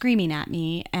screaming at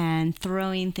me and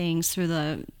throwing things through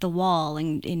the wall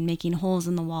and making holes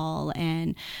in the wall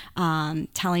and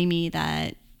telling me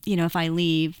that, if I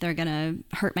leave, they're going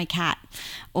to hurt my cat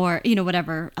or,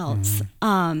 whatever else.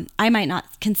 Mm-hmm. I might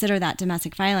not consider that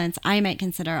domestic violence. I might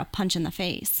consider a punch in the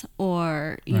face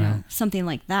or, something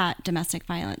like that domestic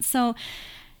violence. So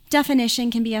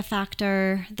definition can be a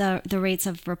factor, the rates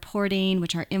of reporting,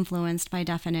 which are influenced by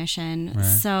definition. Right.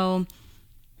 So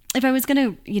if I was going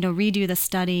to, redo the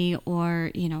study or,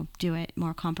 do it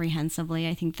more comprehensively,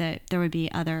 I think that there would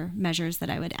be other measures that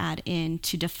I would add in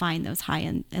to define those high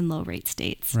and low rate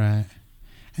states. Right.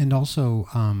 And also,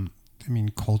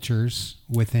 cultures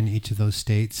within each of those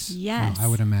states, yes, I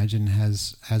would imagine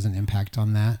has an impact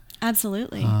on that.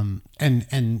 Absolutely.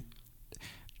 And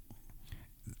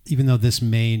even though this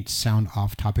may sound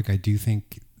off topic, I do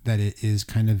think that it is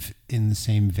kind of in the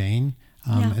same vein.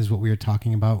 Is what we were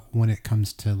talking about when it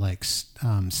comes to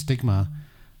stigma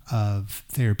of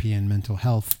therapy and mental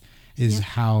health is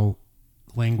how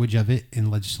language of it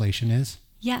in legislation is.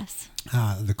 Yes.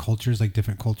 The cultures,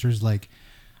 different cultures,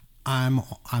 I'm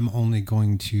only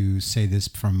going to say this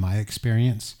from my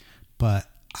experience, but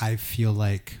I feel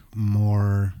like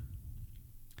more,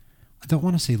 I don't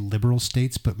want to say liberal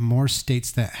states, but more states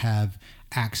that have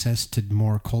access to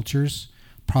more cultures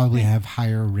probably have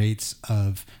higher rates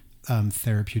of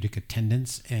therapeutic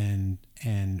attendance and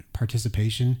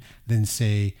participation than,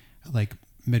 say, like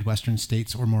Midwestern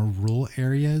states or more rural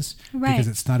areas because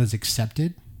it's not as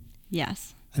accepted.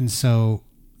 Yes. And so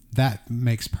that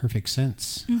makes perfect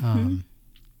sense.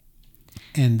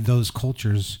 And those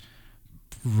cultures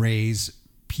raise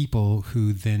people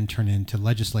who then turn into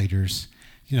legislators,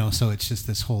 so it's just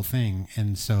this whole thing.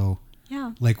 And so,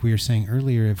 like we were saying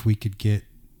earlier, if we could get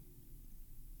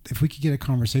a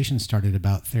conversation started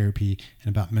about therapy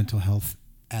and about mental health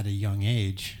at a young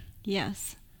age,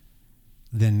 yes,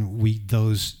 then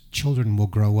those children will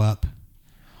grow up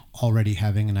already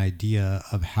having an idea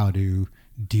of how to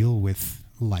deal with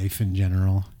life in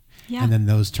general. Yeah. And then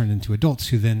those turn into adults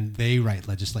who then they write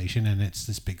legislation, and it's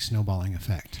this big snowballing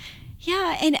effect.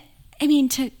 Yeah. And I mean,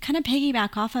 to kind of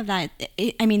piggyback off of that,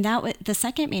 the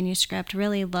second manuscript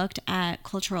really looked at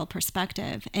cultural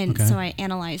perspective. And so I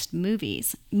analyzed movie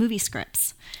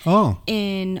scripts. Oh.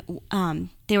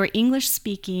 They were English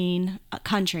speaking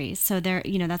countries. So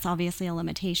that's obviously a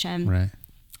limitation. Right.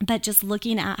 But just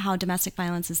looking at how domestic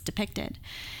violence is depicted,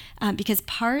 because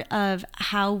part of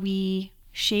how we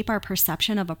shape our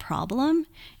perception of a problem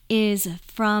is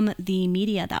from the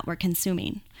media that we're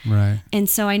consuming. Right. And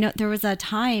so I know there was a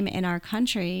time in our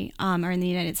country, or in the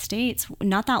United States,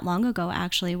 not that long ago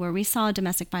actually, where we saw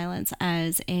domestic violence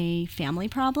as a family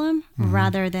problem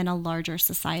rather than a larger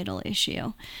societal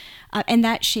issue. And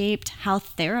that shaped how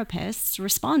therapists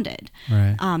responded,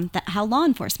 right. How law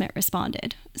enforcement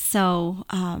responded. So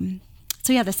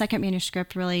the second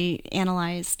manuscript really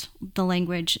analyzed the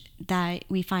language that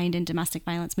we find in domestic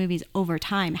violence movies over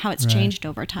time, how it's changed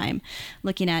over time,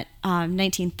 looking at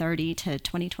 1930 to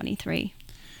 2023.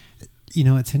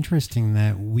 It's interesting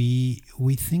that we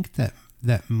think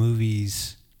that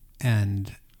movies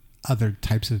and other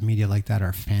types of media like that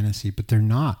are fantasy, but they're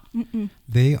not. Mm-mm.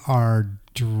 They are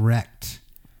direct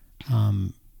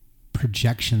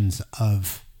projections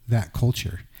of that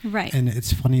culture. Right. And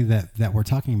it's funny that we're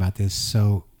talking about this.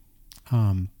 So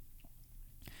I've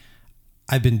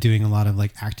been doing a lot of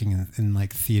like acting in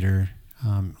like theater,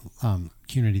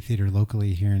 community theater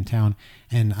locally here in town.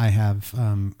 And I have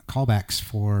callbacks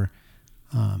for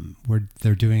where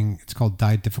they're doing, it's called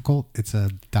Die Difficult. It's a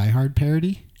Die Hard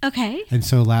parody. Okay. And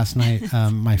so last night,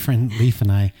 my friend Leaf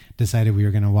and I decided we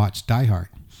were going to watch Die Hard.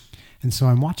 And so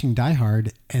I'm watching Die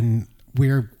Hard, and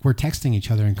we're texting each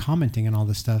other and commenting and all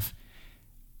this stuff.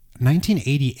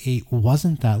 1988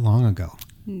 wasn't that long ago.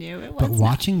 No, it wasn't. But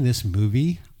watching this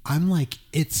movie, I'm like,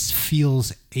 it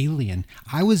feels alien.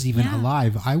 I was even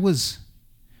alive. I was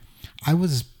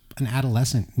an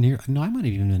adolescent. I might have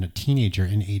even been a teenager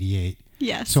in 88.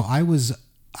 Yes. So I was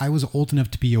old enough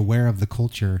to be aware of the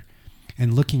culture.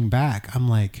 And looking back, I'm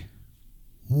like,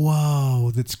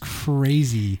 whoa, that's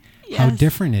crazy how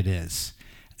different it is.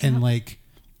 And like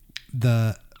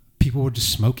the people were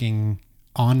just smoking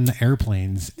on the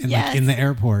airplanes and like in the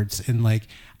airports, and like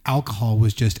alcohol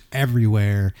was just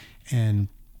everywhere. And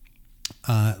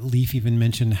Leaf even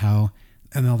mentioned how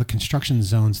in all the construction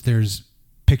zones, there's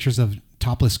pictures of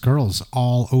topless girls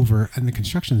all over in the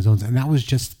construction zones. And that was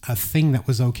just a thing that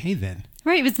was okay then.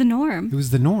 Right. It was the norm. It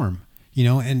was the norm.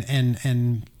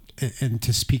 And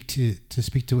to speak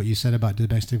to what you said about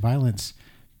domestic violence,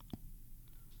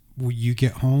 you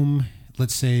get home,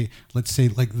 let's say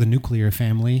like the nuclear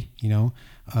family,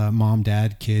 mom,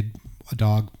 dad, kid, a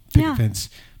dog, picket fence,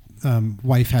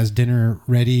 wife has dinner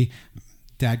ready,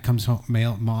 dad comes home,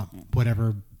 mom,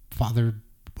 whatever, father,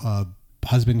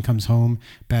 husband comes home,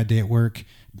 bad day at work,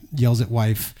 yells at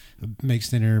wife, makes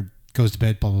dinner, goes to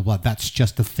bed, blah, blah, blah. That's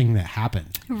just the thing that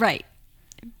happened. Right.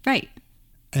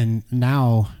 And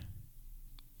now,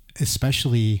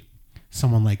 especially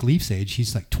someone like Leaf's age,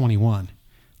 he's like 21.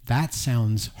 That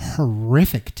sounds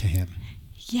horrific to him.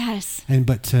 Yes.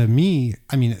 But to me,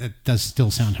 I mean, it does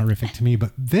still sound horrific to me,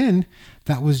 but then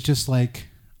that was just like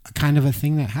a kind of a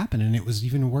thing that happened. And it was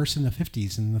even worse in the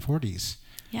 50s and the 40s.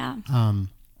 Yeah.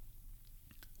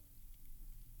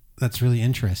 That's really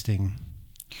interesting.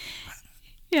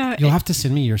 Yeah. You'll have to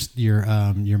send me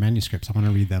your manuscripts. I want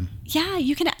to read them. Yeah,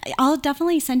 you can. I'll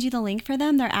definitely send you the link for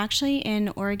them. They're actually in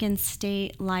Oregon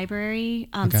State Library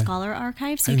Scholar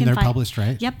Archives. So and you can they're published,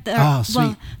 right? Yep. Sweet.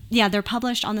 Well, yeah, they're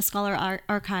published on the Scholar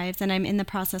Archives, and I'm in the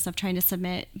process of trying to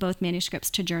submit both manuscripts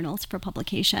to journals for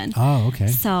publication. Oh, okay.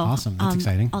 So awesome. That's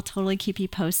exciting. I'll totally keep you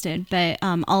posted, but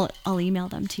I'll email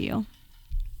them to you.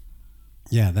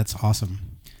 Yeah, that's awesome.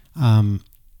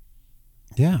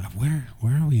 Yeah, where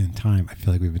are we in time? I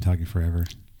feel like we've been talking forever.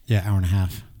 Yeah, hour and a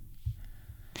half.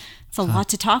 It's a lot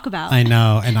to talk about. I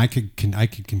know, and I could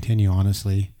continue,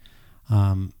 honestly.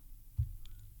 Was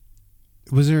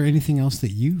there anything else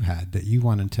that you had that you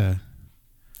wanted to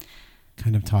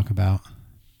kind of talk about?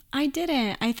 I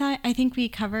didn't. I think we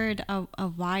covered a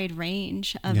wide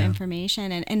range of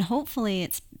information, and hopefully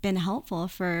it's been helpful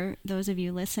for those of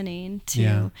you listening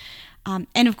to,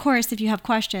 and of course, if you have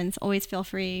questions, always feel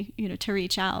free, to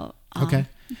reach out. Okay.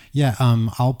 Yeah.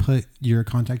 I'll put your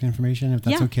contact information, if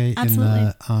that's okay,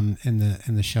 absolutely.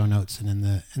 in the show notes and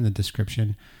in the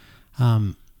description.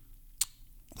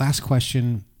 Last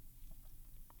question.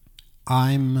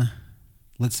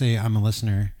 Let's say I'm a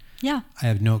listener. Yeah. I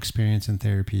have no experience in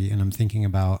therapy, and I'm thinking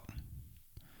about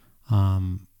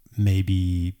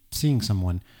maybe seeing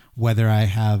someone, whether I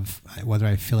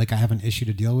feel like I have an issue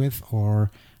to deal with, or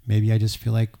maybe I just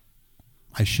feel like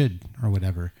I should, or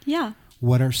whatever. Yeah.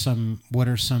 What are some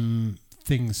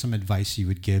things, some advice you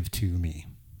would give to me?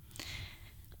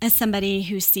 As somebody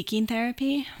who's seeking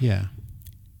therapy? Yeah.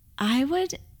 I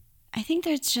would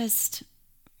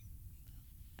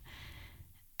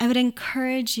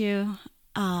encourage you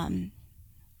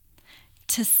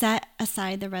to set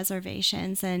aside the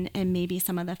reservations and maybe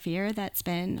some of the fear that's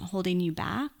been holding you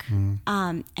back,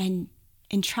 and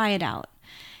try it out.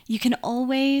 You can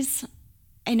always,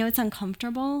 I know it's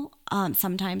uncomfortable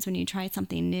sometimes when you try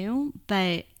something new,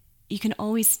 but you can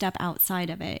always step outside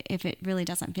of it if it really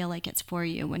doesn't feel like it's for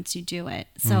you once you do it.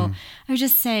 So I would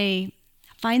just say,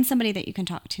 find somebody that you can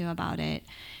talk to about it.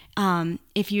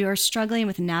 If you are struggling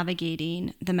with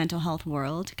navigating the mental health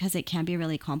world, because it can be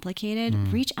really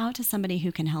complicated, reach out to somebody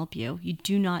who can help you. You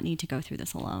do not need to go through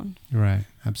this alone. Right.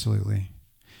 Absolutely.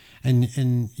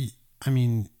 And I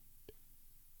mean,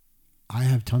 I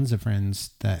have tons of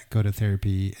friends that go to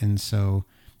therapy. And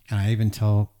I even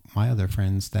tell my other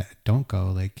friends that don't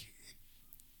go, like,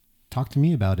 talk to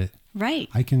me about it. Right.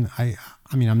 I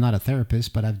mean, I'm not a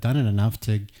therapist, but I've done it enough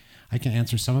I can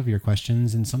answer some of your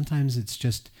questions. And sometimes it's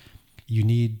just, you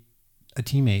need a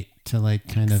teammate to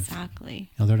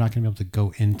Exactly. they're not going to be able to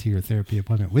go into your therapy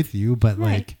appointment with you, but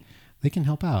they can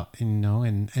help out,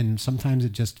 and sometimes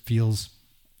it just feels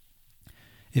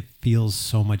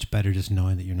so much better just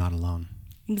knowing that you're not alone.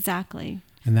 Exactly.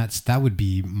 And that would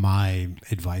be my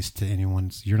advice to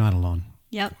anyone. You're not alone.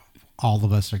 Yep. All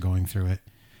of us are going through it.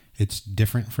 It's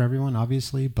different for everyone,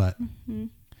 obviously, but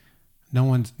no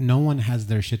one has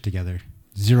their shit together.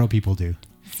 0 people do.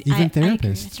 Even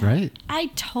therapists, right? I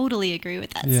totally agree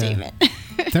with that statement.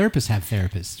 Therapists have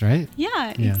therapists, right?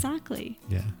 Yeah, exactly.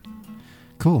 Yeah.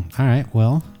 Cool. All right.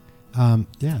 Well,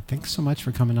 thanks so much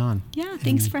for coming on. Yeah,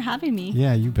 thanks for having me.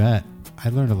 Yeah, you bet. I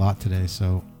learned a lot today,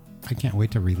 so I can't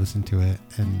wait to re-listen to it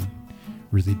and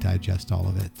really digest all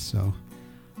of it. So,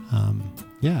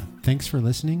 thanks for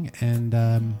listening, and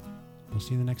we'll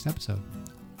see you in the next episode.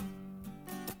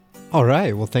 All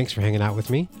right. Well, thanks for hanging out with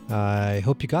me. I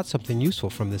hope you got something useful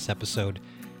from this episode.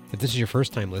 If this is your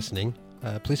first time listening,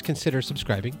 please consider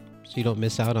subscribing so you don't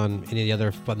miss out on any of the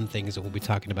other fun things that we'll be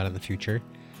talking about in the future.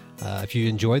 If you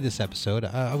enjoyed this episode,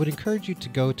 I would encourage you to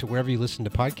go to wherever you listen to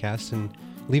podcasts and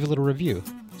leave a little review.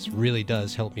 This really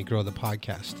does help me grow the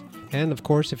podcast. And of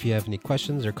course, if you have any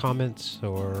questions or comments,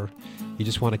 or you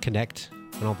just want to connect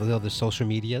on all the other social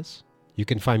medias, you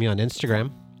can find me on Instagram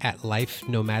at Life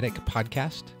Nomadic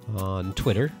Podcast, on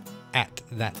Twitter at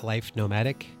That Life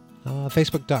Nomadic,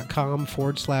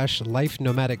 Facebook.com/Life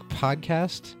Nomadic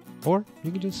Podcast, or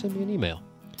you can just send me an email,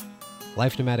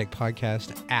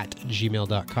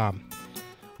 lifenomadicpodcast@gmail.com.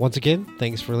 Once again,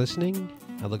 thanks for listening.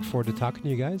 I look forward to talking to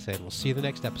you guys, and we'll see you in the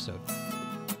next episode.